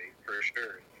dastardly, for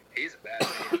sure. He's a bad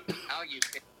man. how you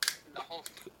pick the whole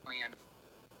plan.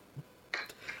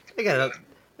 They got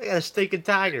a stinking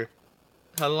tiger.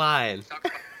 A lion. Talk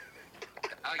about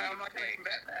how How you am I going to pick.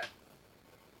 combat that?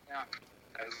 Yeah.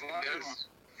 As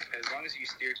long as you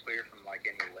steer clear from like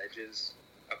any ledges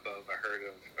above a herd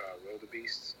of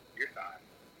wildebeests, you're fine.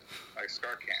 Like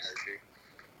Scar can't hurt you.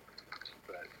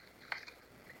 But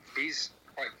he's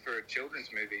like for a children's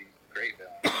movie, great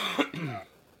villain.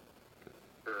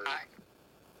 For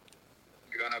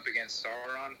going up against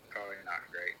Sauron, probably not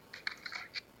great.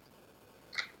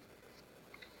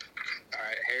 All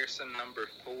right, Harrison, number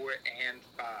 4 and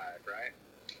 5, right?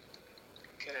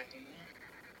 Okay.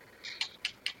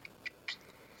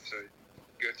 So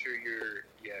go through your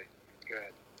go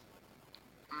ahead.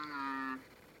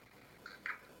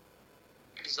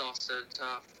 This is also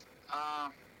tough.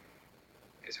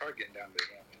 It's hard getting down to the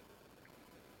end.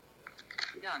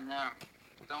 Yeah, no.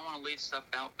 Don't want to leave stuff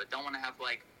out, but don't want to have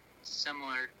like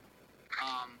similar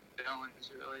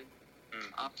villains really.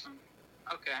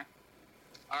 Okay.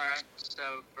 All right.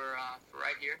 So for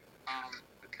right here,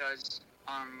 because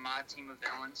on my team of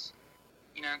villains,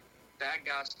 bad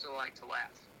guys still like to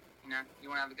laugh. You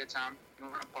want to have a good time. You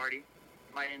want to party.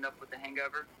 Might end up with a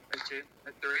hangover or two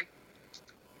or three.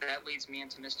 That leads me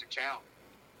into Mr. Chow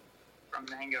from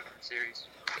the Hangover series.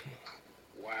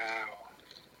 Wow.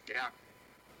 Yeah.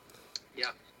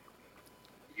 Yep.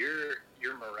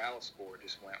 Your morale score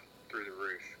just went through the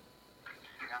roof.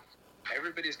 Yeah.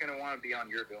 Everybody's gonna want to be on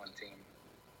your villain team.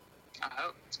 I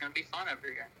hope it's gonna be fun over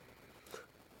here.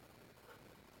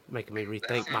 Making me rethink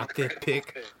That's my an fifth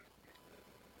incredible pick.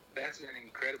 That's an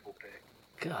incredible pick.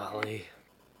 Golly.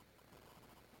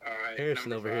 All right. Harrison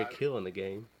number over here 5. killing the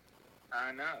game.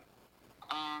 I know.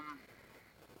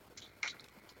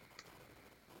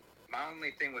 My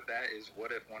only thing with that is,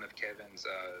 what if one of Kevin's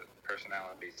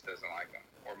personalities doesn't like him,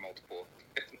 or multiple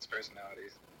Kevin's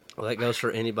personalities? Well, that goes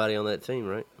for anybody on that team,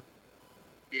 right?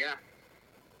 Yeah.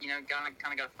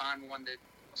 Kind of got to find one that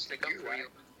will stick up You're for right. you.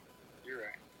 You're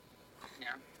right.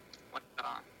 Yeah.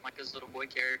 Like his little boy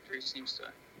character, he seems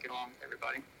to get along with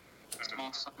everybody.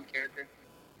 Small son character.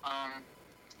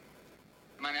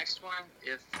 My next one,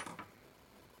 if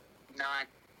not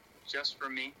just for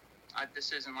me,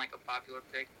 this isn't like a popular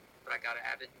pick, but I gotta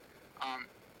have it.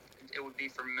 It would be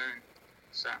for Moon.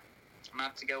 So I'm gonna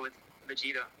have to go with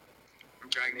Vegeta from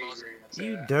Dragon Ball Z.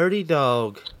 You dirty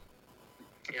dog.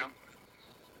 Yep.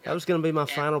 That was going to be my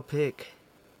final pick.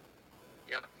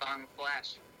 Yep. Final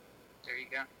Flash. There you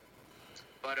go.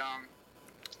 But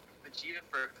Vegeta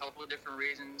for a couple of different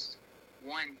reasons.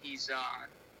 One, he's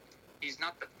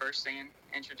not the first Saiyan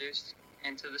introduced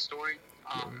into the story,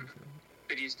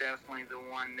 but he's definitely the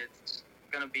one that's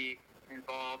gonna be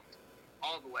involved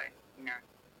all the way.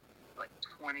 Like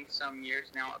 20-some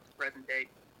years now up to present date.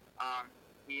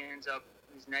 He ends up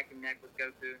he's neck and neck with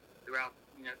Goku throughout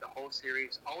the whole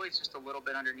series. Always just a little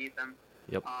bit underneath him.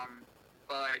 Yep.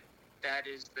 But that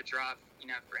is the drive,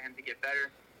 for him to get better.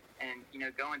 And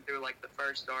going through like the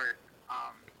first arc,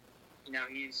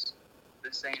 he's the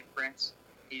Saiyan Prince.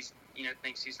 He's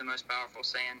thinks he's the most powerful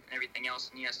Saiyan and everything else,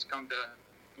 and he has to come to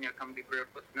grip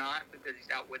with not because he's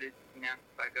outwitted,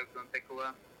 by Goku and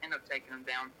Piccolo. End up taking him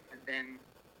down, and then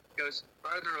goes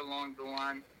further along the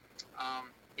line.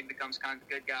 He becomes kind of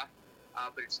the good guy,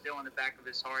 but it's still in the back of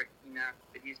his heart,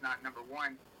 that he's not number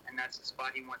one, and that's the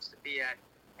spot he wants to be at,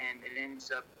 and it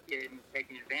ends up getting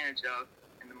taken advantage of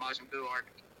in the Majin Buu arc,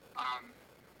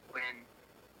 when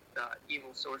the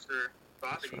evil sorcerer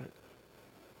Babidi right.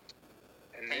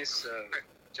 And this,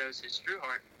 shows his true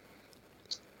heart,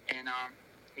 and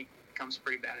he becomes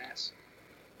pretty badass.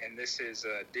 and this is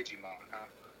Digimon, huh?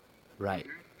 Right.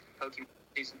 Pokemon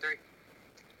Season 3.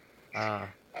 Yeah.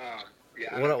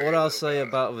 What I'll say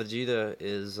about Vegeta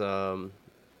is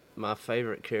my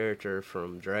favorite character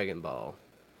from Dragon Ball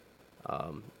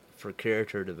for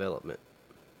character development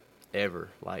ever.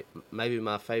 Like, maybe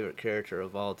my favorite character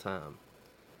of all time.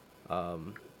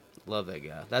 Love that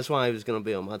guy. That's why he was going to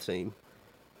be on my team.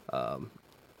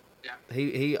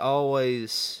 He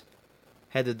always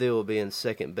had to deal with being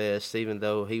second best, even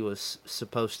though he was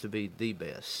supposed to be the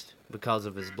best because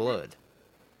of his blood.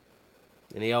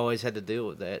 And he always had to deal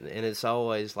with that. And it's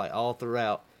always, like, all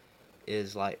throughout,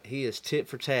 is like, he is tit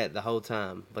for tat the whole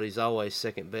time, but he's always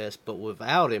second best. But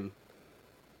without him,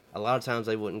 a lot of times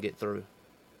they wouldn't get through.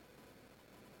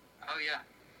 Oh, yeah.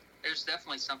 There's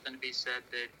definitely something to be said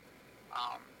that,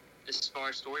 as far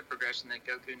as story progression, that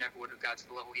Goku never would have got to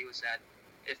the level he was at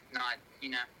if not,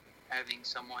 having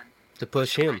someone To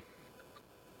push him.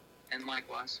 And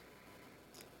likewise.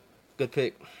 Good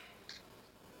pick.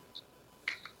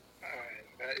 Alright,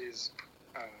 that is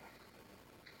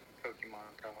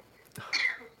Pokemon Talk.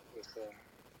 With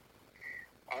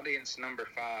audience number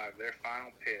 5, their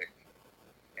final pick.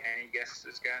 Any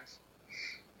guesses, guys?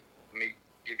 Let me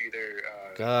give you their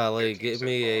Golly, their team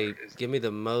so far. give me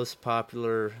the most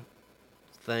popular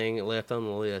thing left on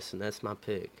the list, and that's my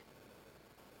pick.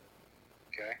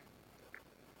 Okay.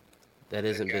 That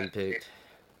isn't They've been got picked.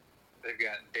 They've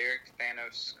got Derek,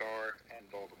 Thanos, Scar, and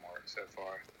Voldemort so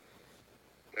far.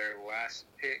 Their last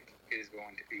pick is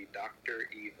going to be Dr.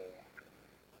 Evil.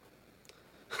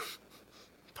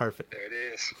 Perfect. There it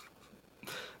is.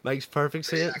 Makes perfect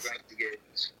They're sense. not going to get.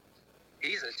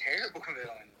 He's a terrible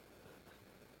villain.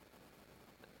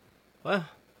 Well,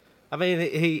 I mean,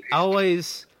 he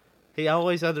always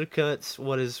undercuts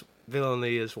what his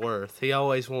villainy is worth. He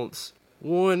always wants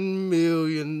 $1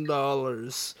 million.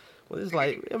 Well, it's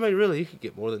like, I mean, really, you could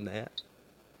get more than that.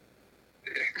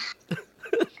 I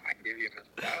give you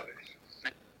 $1 million.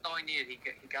 That's all he needed. He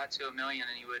got to $1 million,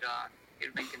 and he'd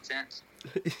have been content.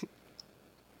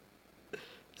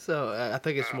 So I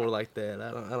think it's more like that. I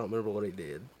don't remember what he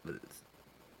did, but it's,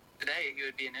 Today, he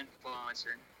would be an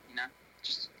influencer, you know?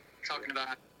 Just talking about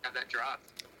how to have that drive.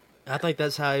 I think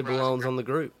that's how he belongs on the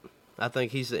group. I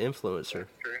think he's the influencer.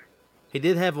 True. He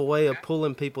did have a way of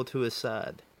pulling people to his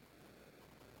side.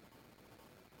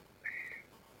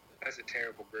 That's a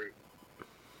terrible group.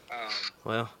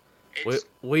 Well, It's,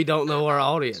 we don't know our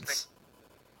audience.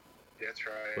 That's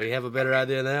right. We have a better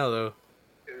idea now, though.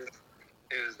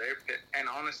 It was their pick. And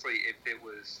honestly, if it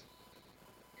was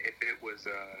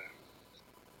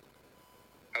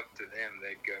up to them,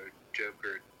 they'd go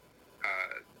Joker,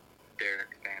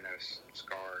 Derek, Thanos,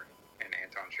 Scar, and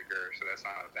Anton Chigurh. So that's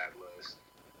not a bad list.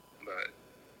 But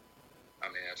I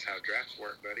mean, that's how drafts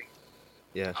work, buddy.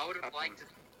 Yeah. I would have liked if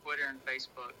Twitter and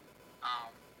Facebook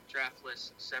draft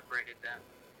list separated them.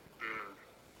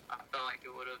 I felt like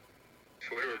it would have.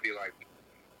 Twitter would be like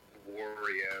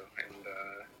Wario, and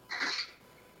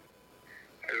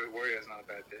Wario's not a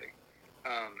bad pick.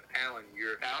 Alan,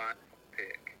 your final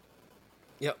pick.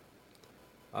 Yep.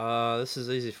 This is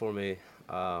easy for me.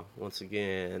 Once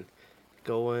again,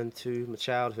 going to my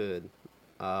childhood.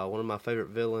 One of my favorite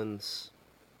villains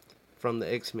from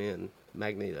the X-Men,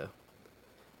 Magneto.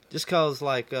 Just cause,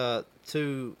 like,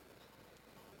 to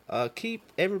keep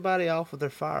everybody off of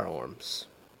their firearms.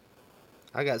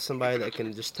 I got somebody that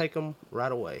can just take them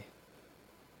right away.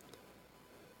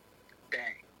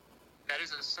 Dang. That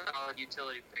is a solid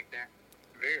utility pick there.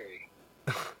 Very.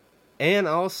 And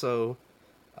also,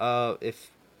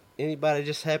 if anybody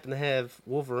just happened to have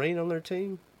Wolverine on their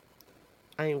team,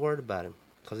 I ain't worried about him.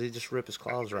 Because he just rip his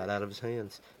claws right out of his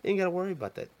hands. You ain't got to worry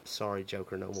about that sorry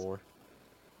Joker no more.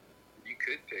 You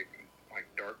could pick, like,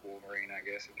 Dark Wolverine, I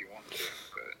guess, if you wanted to,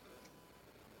 but...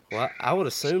 Well, I would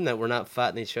assume that we're not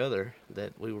fighting each other,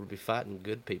 that we would be fighting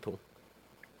good people.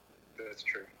 That's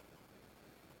true.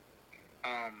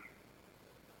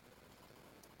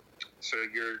 So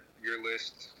your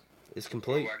list... It's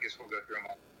complete. Oh, I guess we'll go through them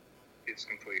all. It's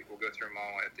complete. We'll go through them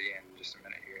all at the end in just a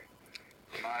minute here.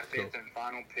 My fifth and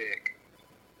final pick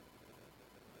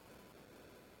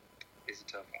is a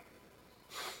tough one.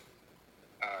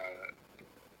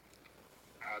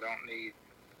 I don't need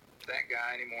that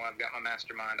guy anymore. I've got my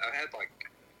mastermind. I had like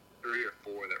 3 or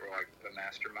 4 that were like the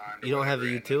mastermind. You don't have a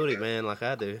utility man like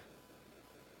I do.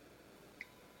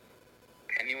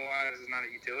 Pennywise is not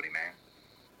a utility man?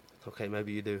 Okay,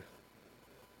 maybe you do.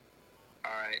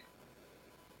 Alright.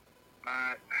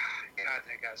 God,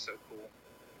 that guy's so cool.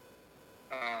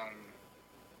 I'm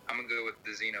gonna go with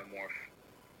the Xenomorph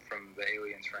from the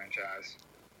Aliens franchise.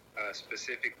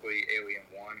 Specifically Alien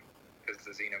 1, because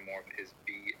the Xenomorph is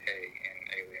BA in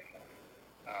Alien 1.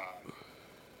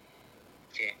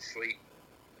 You can't sleep,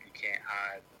 you can't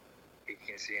hide, you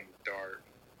can see in the dark.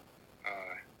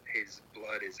 His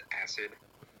blood is acid,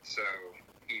 so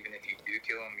even if you do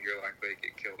kill him, you're likely to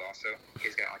get killed also.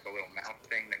 He's got like a little mouth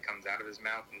thing that comes out of his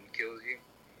mouth and kills you.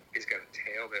 He's got a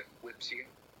tail that whips you.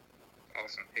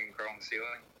 Awesome. He can crawl on the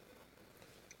ceiling.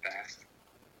 Fast.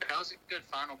 That was a good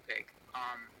final pick.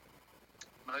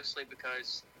 Mostly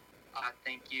because I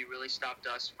think you really stopped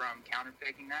us from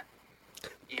counter-picking that.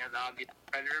 You know, the obvious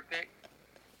Predator pick.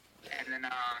 And then,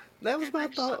 That was my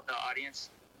just thought. let the audience.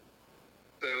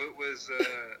 So it was,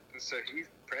 so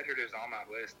Predator's on my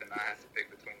list, and I have to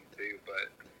pick between the two, but,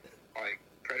 like,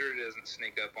 Predator doesn't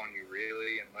sneak up on you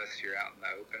really unless you're out in the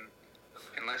open.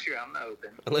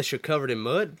 Unless you're covered in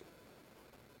mud.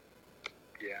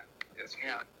 Yeah, that's true.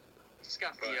 Yeah. Just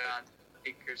got the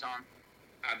speakers on.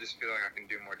 I just feel like I can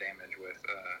do more damage with,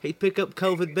 He'd pick up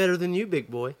COVID better than you,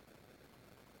 big boy.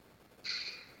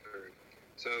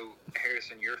 So,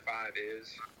 Harrison, your 5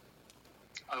 is?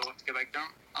 Oh, let's go back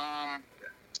down.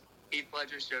 Heath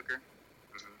Ledger's Joker.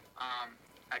 I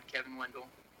had Kevin Wendell,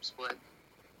 Split.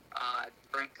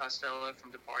 Frank Costello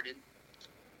from Departed.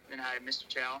 Then I had Mr.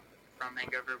 Chow from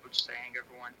Hangover, which is a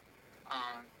Hangover one.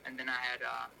 And then I had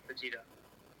Vegeta,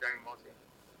 Dragon Ball Z.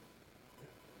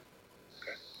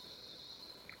 Okay.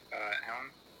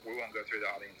 Alan, we won't go through the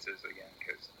audiences again,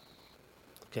 because...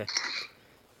 Okay.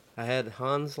 I had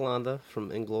Hans Landa from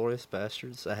Inglourious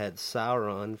Bastards. I had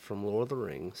Sauron from Lord of the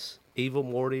Rings. Evil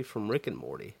Morty from Rick and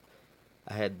Morty.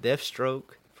 I had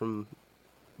Deathstroke from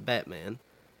Batman.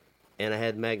 And I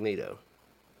had Magneto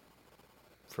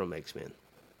from X-Men.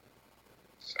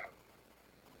 So,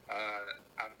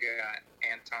 I've got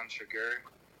Anton Chigurh,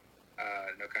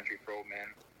 No Country for Old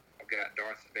Men. I've got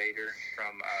Darth Vader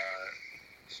from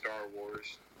Star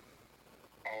Wars.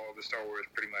 All the Star Wars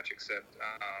pretty much except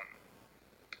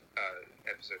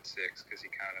Episode 6, because he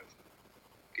kind of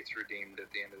gets redeemed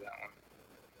at the end of that one.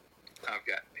 I've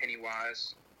got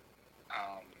Pennywise,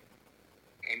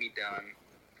 Amy Dunn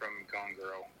from Gone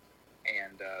Girl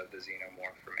and the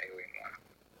Xenomorph from Alien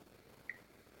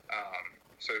 1.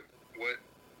 So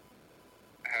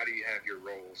how do you have your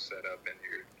roles set up in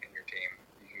your team?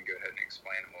 You can go ahead and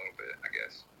explain them a little bit, I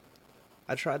guess.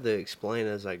 I tried to explain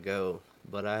as I go,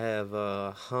 but I have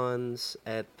Hans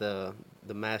at the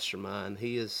mastermind.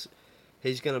 He's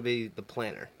going to be the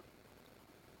planner.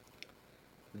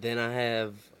 Then I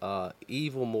have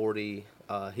Evil Morty.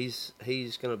 He's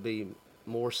going to be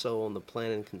more so on the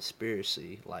planning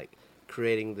conspiracy, like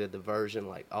creating the diversion,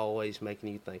 like always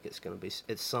making you think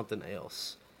it's something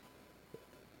else.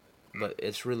 But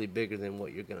it's really bigger than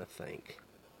what you're going to think.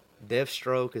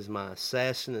 Deathstroke is my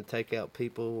assassin to take out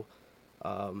people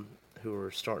who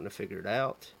are starting to figure it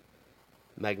out.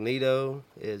 Magneto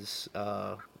is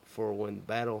for when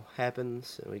battle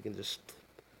happens, and we can just...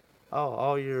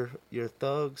 all your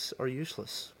thugs are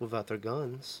useless without their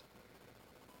guns.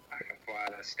 I can fly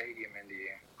the stadium into you.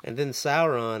 And then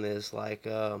Sauron is like,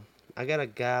 I got a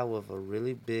guy with a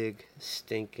really big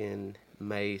stinking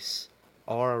mace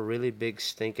or a really big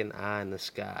stinking eye in the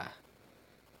sky.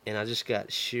 And I just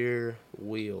got sheer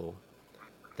will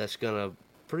that's going to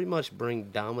pretty much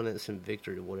bring dominance and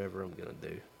victory to whatever I'm going to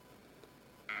do.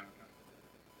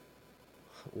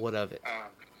 What of it?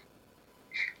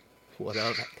 What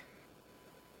of it?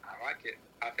 I like it.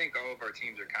 I think all of our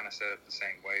teams are kind of set up the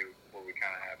same way, where we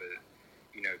kind of have it,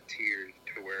 tiered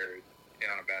to where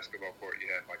on a basketball court you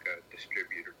have like a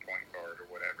distributor point guard or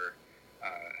whatever,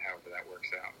 however that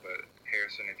works out. But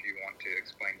Harrison, if you want to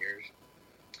explain yours.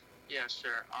 Yeah,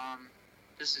 sure.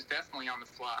 This is definitely on the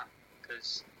fly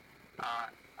because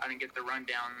I didn't get the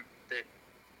rundown that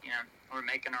we're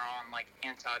making our own like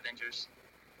anti-Avengers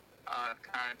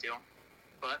kind of deal,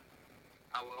 but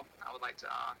I will. I'd like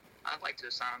to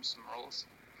assign them some roles.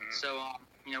 Mm-hmm.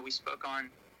 So we spoke on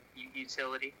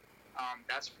utility.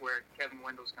 That's where Kevin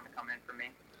Wendell's going to come in for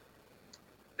me.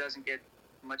 Doesn't get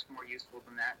much more useful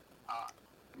than that.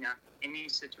 Any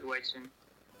situation,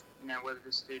 whether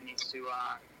the student needs to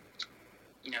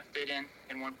fit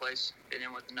in one place, fit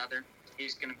in with another,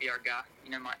 he's going to be our guy.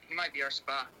 He might be our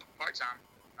spy part-time,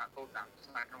 not full-time. It's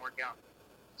not going to work out.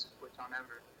 Switch on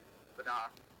over. But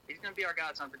he's going to be our guy.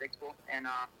 It's unpredictable. And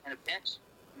in a pinch,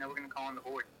 we're going to call on the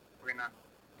board. We're going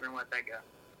to let that go.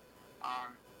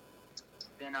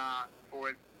 Then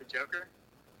for the Joker,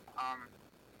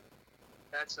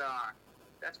 that's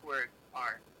where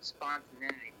our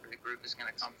spontaneity for the group is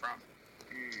going to come from.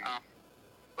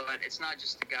 But it's not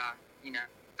just a guy,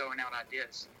 throwing out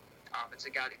ideas. It's a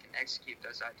guy that can execute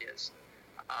those ideas.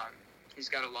 He's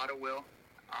got a lot of will.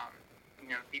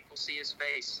 People see his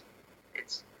face.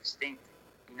 It's distinct,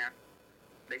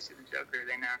 They see the Joker,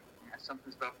 they know,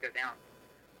 something's about to go down.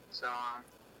 So,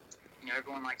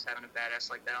 everyone likes having a badass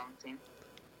like that on the team.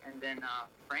 And then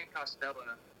Frank Costello,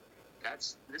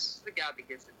 this is the guy that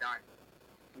gets it done.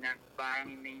 By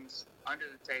any means, under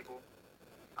the table,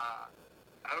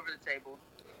 over the table,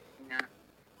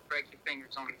 break your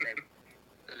fingers on the table.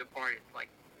 The Departed, like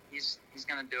he's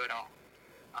gonna do it all.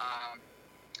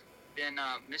 Then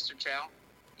Mr. Chow.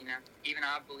 Even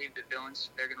I believe that villains,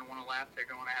 they're going to want to laugh, they're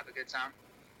going to want to have a good time.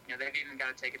 They've even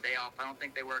got to take a day off. I don't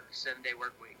think they work a 7-day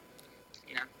work week.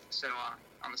 So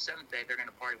on the 7th day, they're going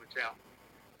to party with Chow.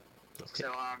 Okay. So,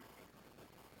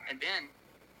 and then,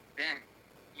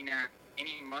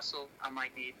 any muscle I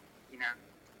might need, you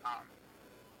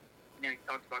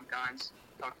talked about guns,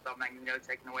 talked about Magneto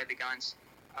taking away the guns.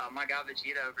 My guy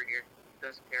Vegeta over here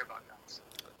doesn't care about guns.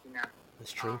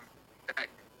 That's true.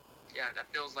 That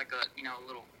feels like a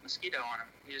little mosquito on him.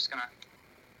 He's just gonna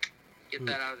get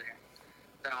that out of there.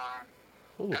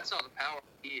 So, that's all the power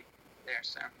we need there.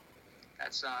 So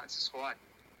that's a squad.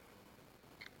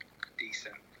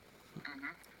 Decent.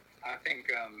 Mm-hmm. I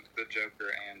think the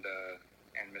Joker and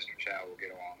Mr. Chow will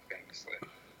get along famously.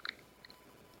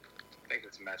 I think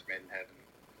it's a match made in heaven.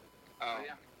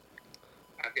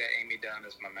 I've got Amy Dunn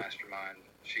as my mastermind.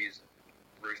 She's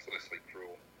ruthlessly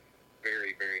cruel,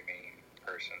 very, very mean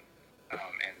person.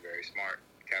 And very smart,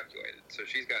 calculated. So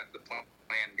she's got the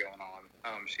plan going on.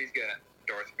 She's got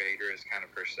Darth Vader as kind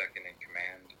of her second in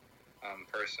command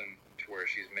person, to where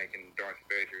she's making Darth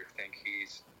Vader think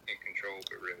he's in control,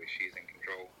 but really she's in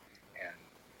control. And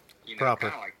kind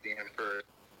of like the Emperor.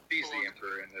 She's the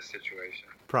Emperor in this situation.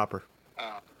 Proper.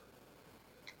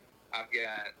 I've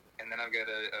got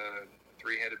a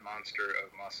three-headed monster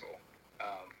of muscle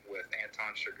with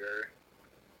Anton Chigurh,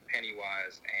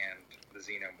 Pennywise, and the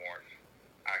Xenomorph.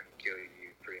 I can kill you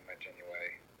pretty much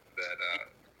anyway.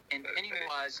 And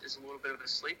Pennywise is a little bit of a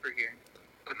sleeper here,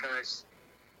 because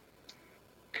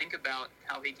think about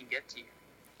how he can get to you.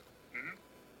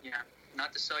 Mm-hmm.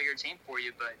 Not to sell your team for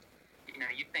you, but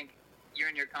you think you're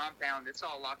in your compound, it's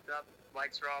all locked up,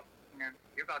 lights are off,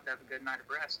 you're about to have a good night of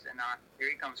rest, and here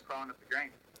he comes crawling up the drain.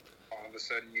 All of a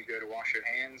sudden, you go to wash your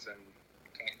hands and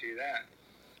can't do that.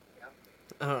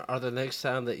 Or the next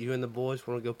time that you and the boys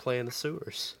want to go play in the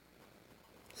sewers.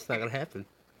 It's not going to happen.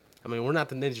 I mean, we're not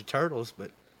the Ninja Turtles,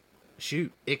 but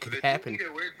shoot, it could happen.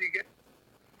 Vegeta, where'd you go?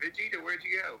 Vegeta, where'd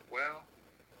you go? Well,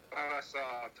 I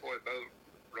saw a toy boat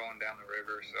rolling down the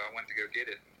river, so I went to go get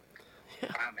it. Yeah.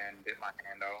 My man bit my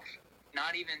hand off.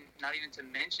 Not even to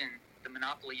mention the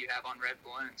monopoly you have on red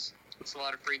balloons. It's a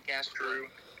lot of free cash. True.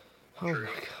 Oh my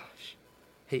gosh.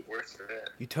 Hey, Worth it.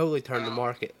 you totally turned the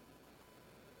market.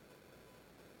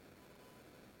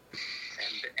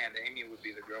 And Amy would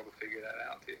be the girl to figure that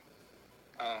out too.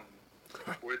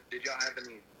 Did y'all have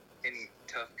any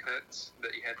tough cuts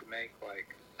that you had to make?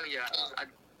 Like, Oh yeah, I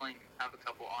definitely have a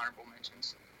couple honorable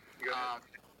mentions. go ahead.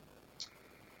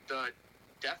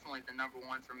 Definitely the number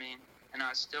one for me, and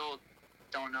I still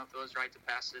don't know if it was right to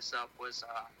pass this up, was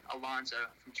Alonzo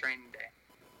from Training Day.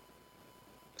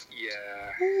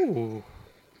 Yeah. Ooh,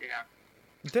 Yeah,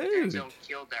 dude. Denzel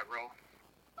killed that role.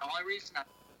 The only reason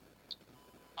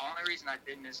I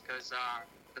didn't is because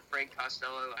the Frank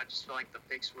Costello, I just feel like the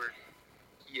picks were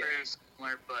very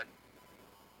similar, but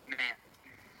man,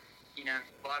 a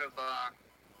lot of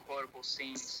quotable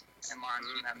scenes and lines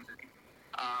from that movie.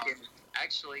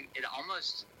 Actually, it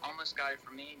almost got it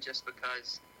for me just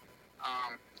because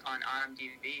on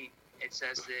IMDb it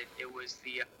says that it was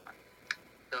the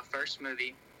first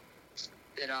movie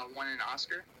that won an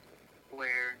Oscar,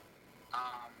 where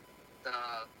the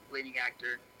leading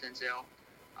actor Denzel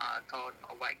called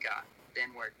a white guy the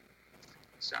N-word.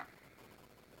 So,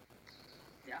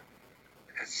 yeah.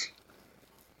 That's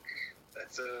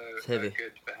a heavy.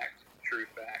 good fact. True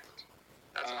fact.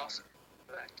 That's awesome.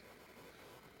 Fact.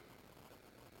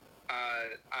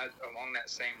 Along that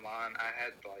same line, I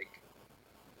had 4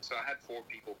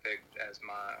 people picked as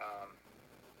my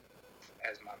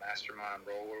mastermind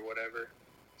role or whatever.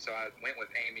 So I went with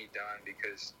Amy Dunn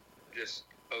because just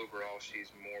overall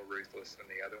she's more ruthless than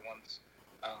the other ones.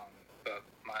 But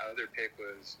my other pick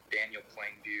was Daniel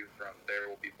Plainview from There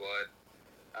Will Be Blood.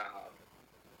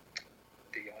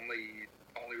 The only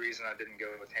reason I didn't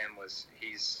go with him was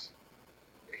he's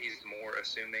more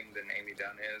assuming than Amy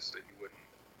Dunn is, so you wouldn't.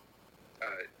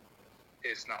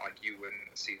 It's not like you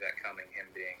wouldn't see that coming. Him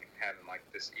having like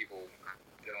this evil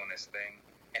villainous thing,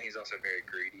 and he's also very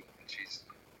greedy, and she's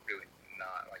really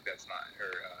not like that's not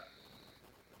her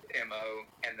MO.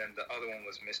 And then the other one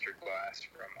was Mr. Glass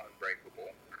from Unbreakable.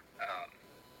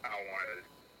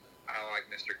 I like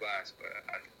Mr. Glass, but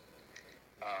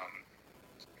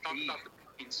Talk about the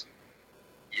points.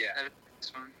 yeah,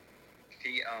 This one.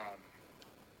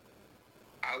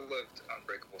 I loved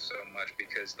Unbreakable so much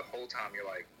because the whole time you're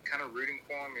like kind of rooting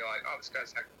for him. You're like, oh, this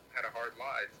guy's had a hard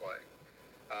life. Like,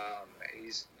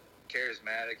 he's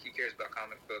charismatic. He cares about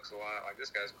comic books a lot. Like, this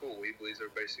guy's cool. He believes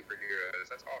everybody's superheroes.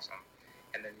 That's awesome.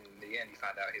 And then in the end, you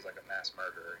find out he's like a mass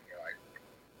murderer, and you're like,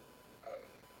 oh,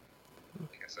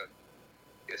 guess I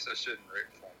shouldn't root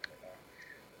for him anymore.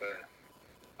 But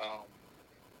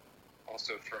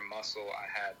also for Muscle, I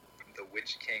had the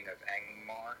Witch King of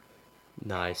Angmar.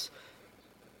 Nice.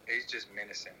 He's just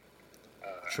menacing.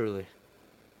 Truly.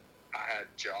 I had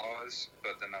Jaws,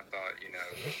 but then I thought,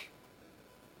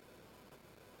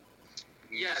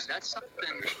 Yeah, that's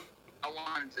something I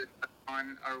wanted to touch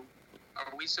on. Are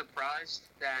we surprised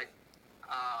that,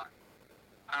 I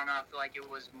don't know, I feel like it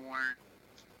was more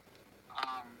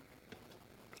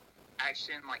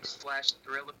action, like slash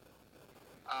thriller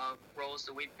roles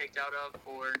that we picked out of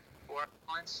for our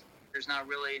clients? There's not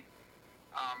really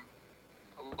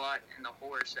a lot in the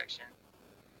horror section.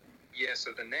 Yeah,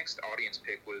 so the next audience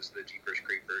pick was the Jeepers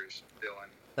Creepers villain.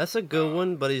 That's a good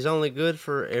one, but he's only good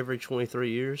for every 23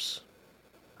 years.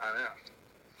 I know.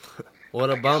 What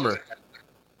a bummer.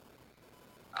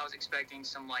 I was expecting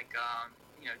some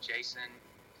Jason,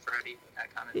 Freddy,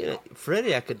 that kind of Yeah, deal.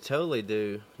 Freddy I could totally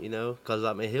do, because,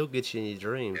 he'll get you in your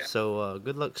dreams. Yeah. So,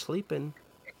 good luck sleeping.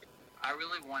 I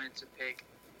really wanted to pick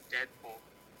Deadpool,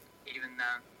 even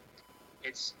though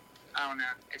it's not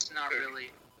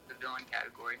really the villain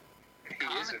category. He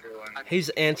is a villain. He's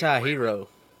anti-hero.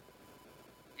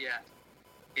 Yeah,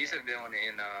 He's a villain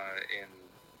in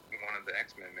one of the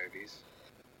X-Men movies.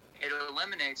 it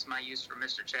eliminates my use for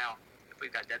Mr. Chow if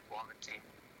we've got Deadpool on the team.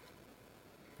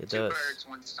 It Two does. birds,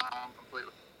 one stone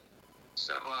completely.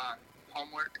 So,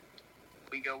 homework,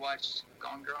 we go watch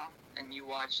Gone Girl, and you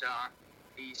watch the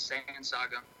Saiyan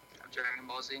Saga of Dragon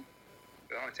Ball Z.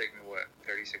 It'll only take me,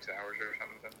 36 hours or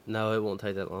something? No, it won't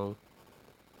take that long.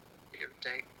 Give or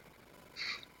take.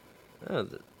 Oh,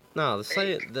 No, the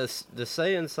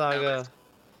Saiyan saga.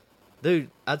 Dude,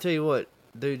 I tell you what,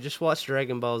 dude, just watch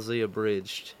Dragon Ball Z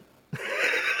Abridged.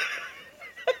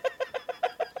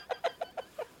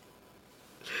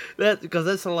 Because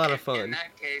that's a lot of fun. In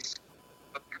that case,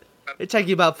 It take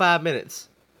you about 5 minutes.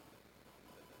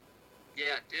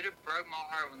 yeah, dude, it broke my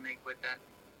heart when they quit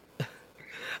that.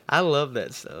 I love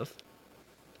that stuff.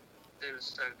 It was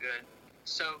so good.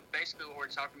 So basically, what we're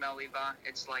talking about, Levi,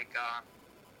 it's like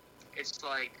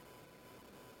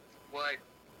what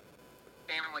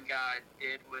Family Guy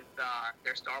did with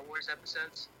their Star Wars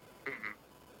episodes,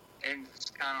 and it's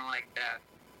kind of like that,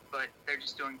 but they're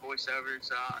just doing voiceovers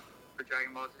for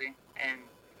Dragon Ball Z, and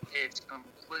it's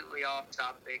completely off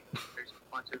topic. There's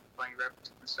a bunch of funny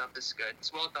references and stuff. It's good.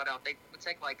 It's well thought out. They would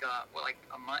take like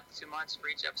a month, 2 months for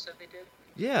each episode they did.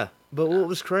 Yeah, but what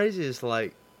was crazy is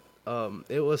like,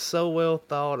 it was so well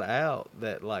thought out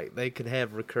that like they could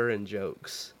have recurring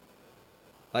jokes.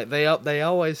 Like they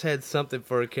always had something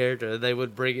for a character, and they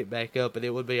would bring it back up, and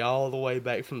it would be all the way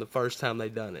back from the first time they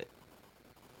done it.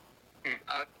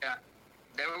 Yeah,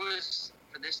 there was,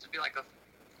 for this to be like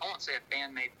I won't say a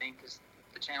fan-made thing, because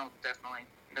the channel definitely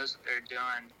knows what they're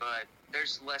doing, but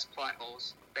there's less plot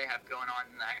holes they have going on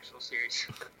in the actual series.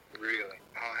 Really?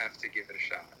 I'll have to give it a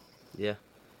shot. Yeah.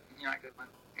 You're not good one.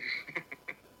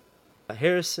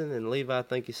 Harrison and Levi,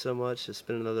 thank you so much. It's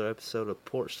been another episode of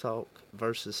Porch Talk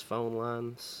versus Phone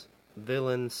Lines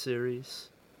Villain Series.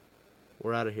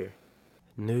 We're out of here.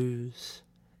 News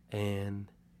and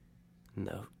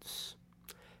notes.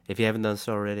 If you haven't done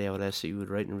so already, I would ask that you would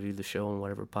rate and review the show on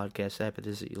whatever podcast app it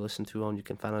is that you listen to on. You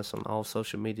can find us on all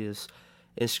social medias,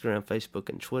 Instagram, Facebook,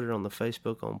 and Twitter. On the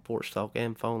Facebook, on Porch Talk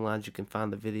and Phone Lines, you can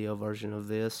find the video version of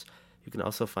this. You can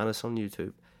also find us on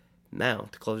YouTube. Now,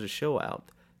 to close the show out,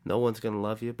 No One's Gonna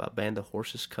Love You by Band of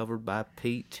Horses, covered by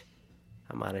Pete.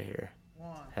 I'm out of here.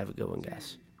 Have a good one,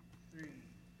 guys.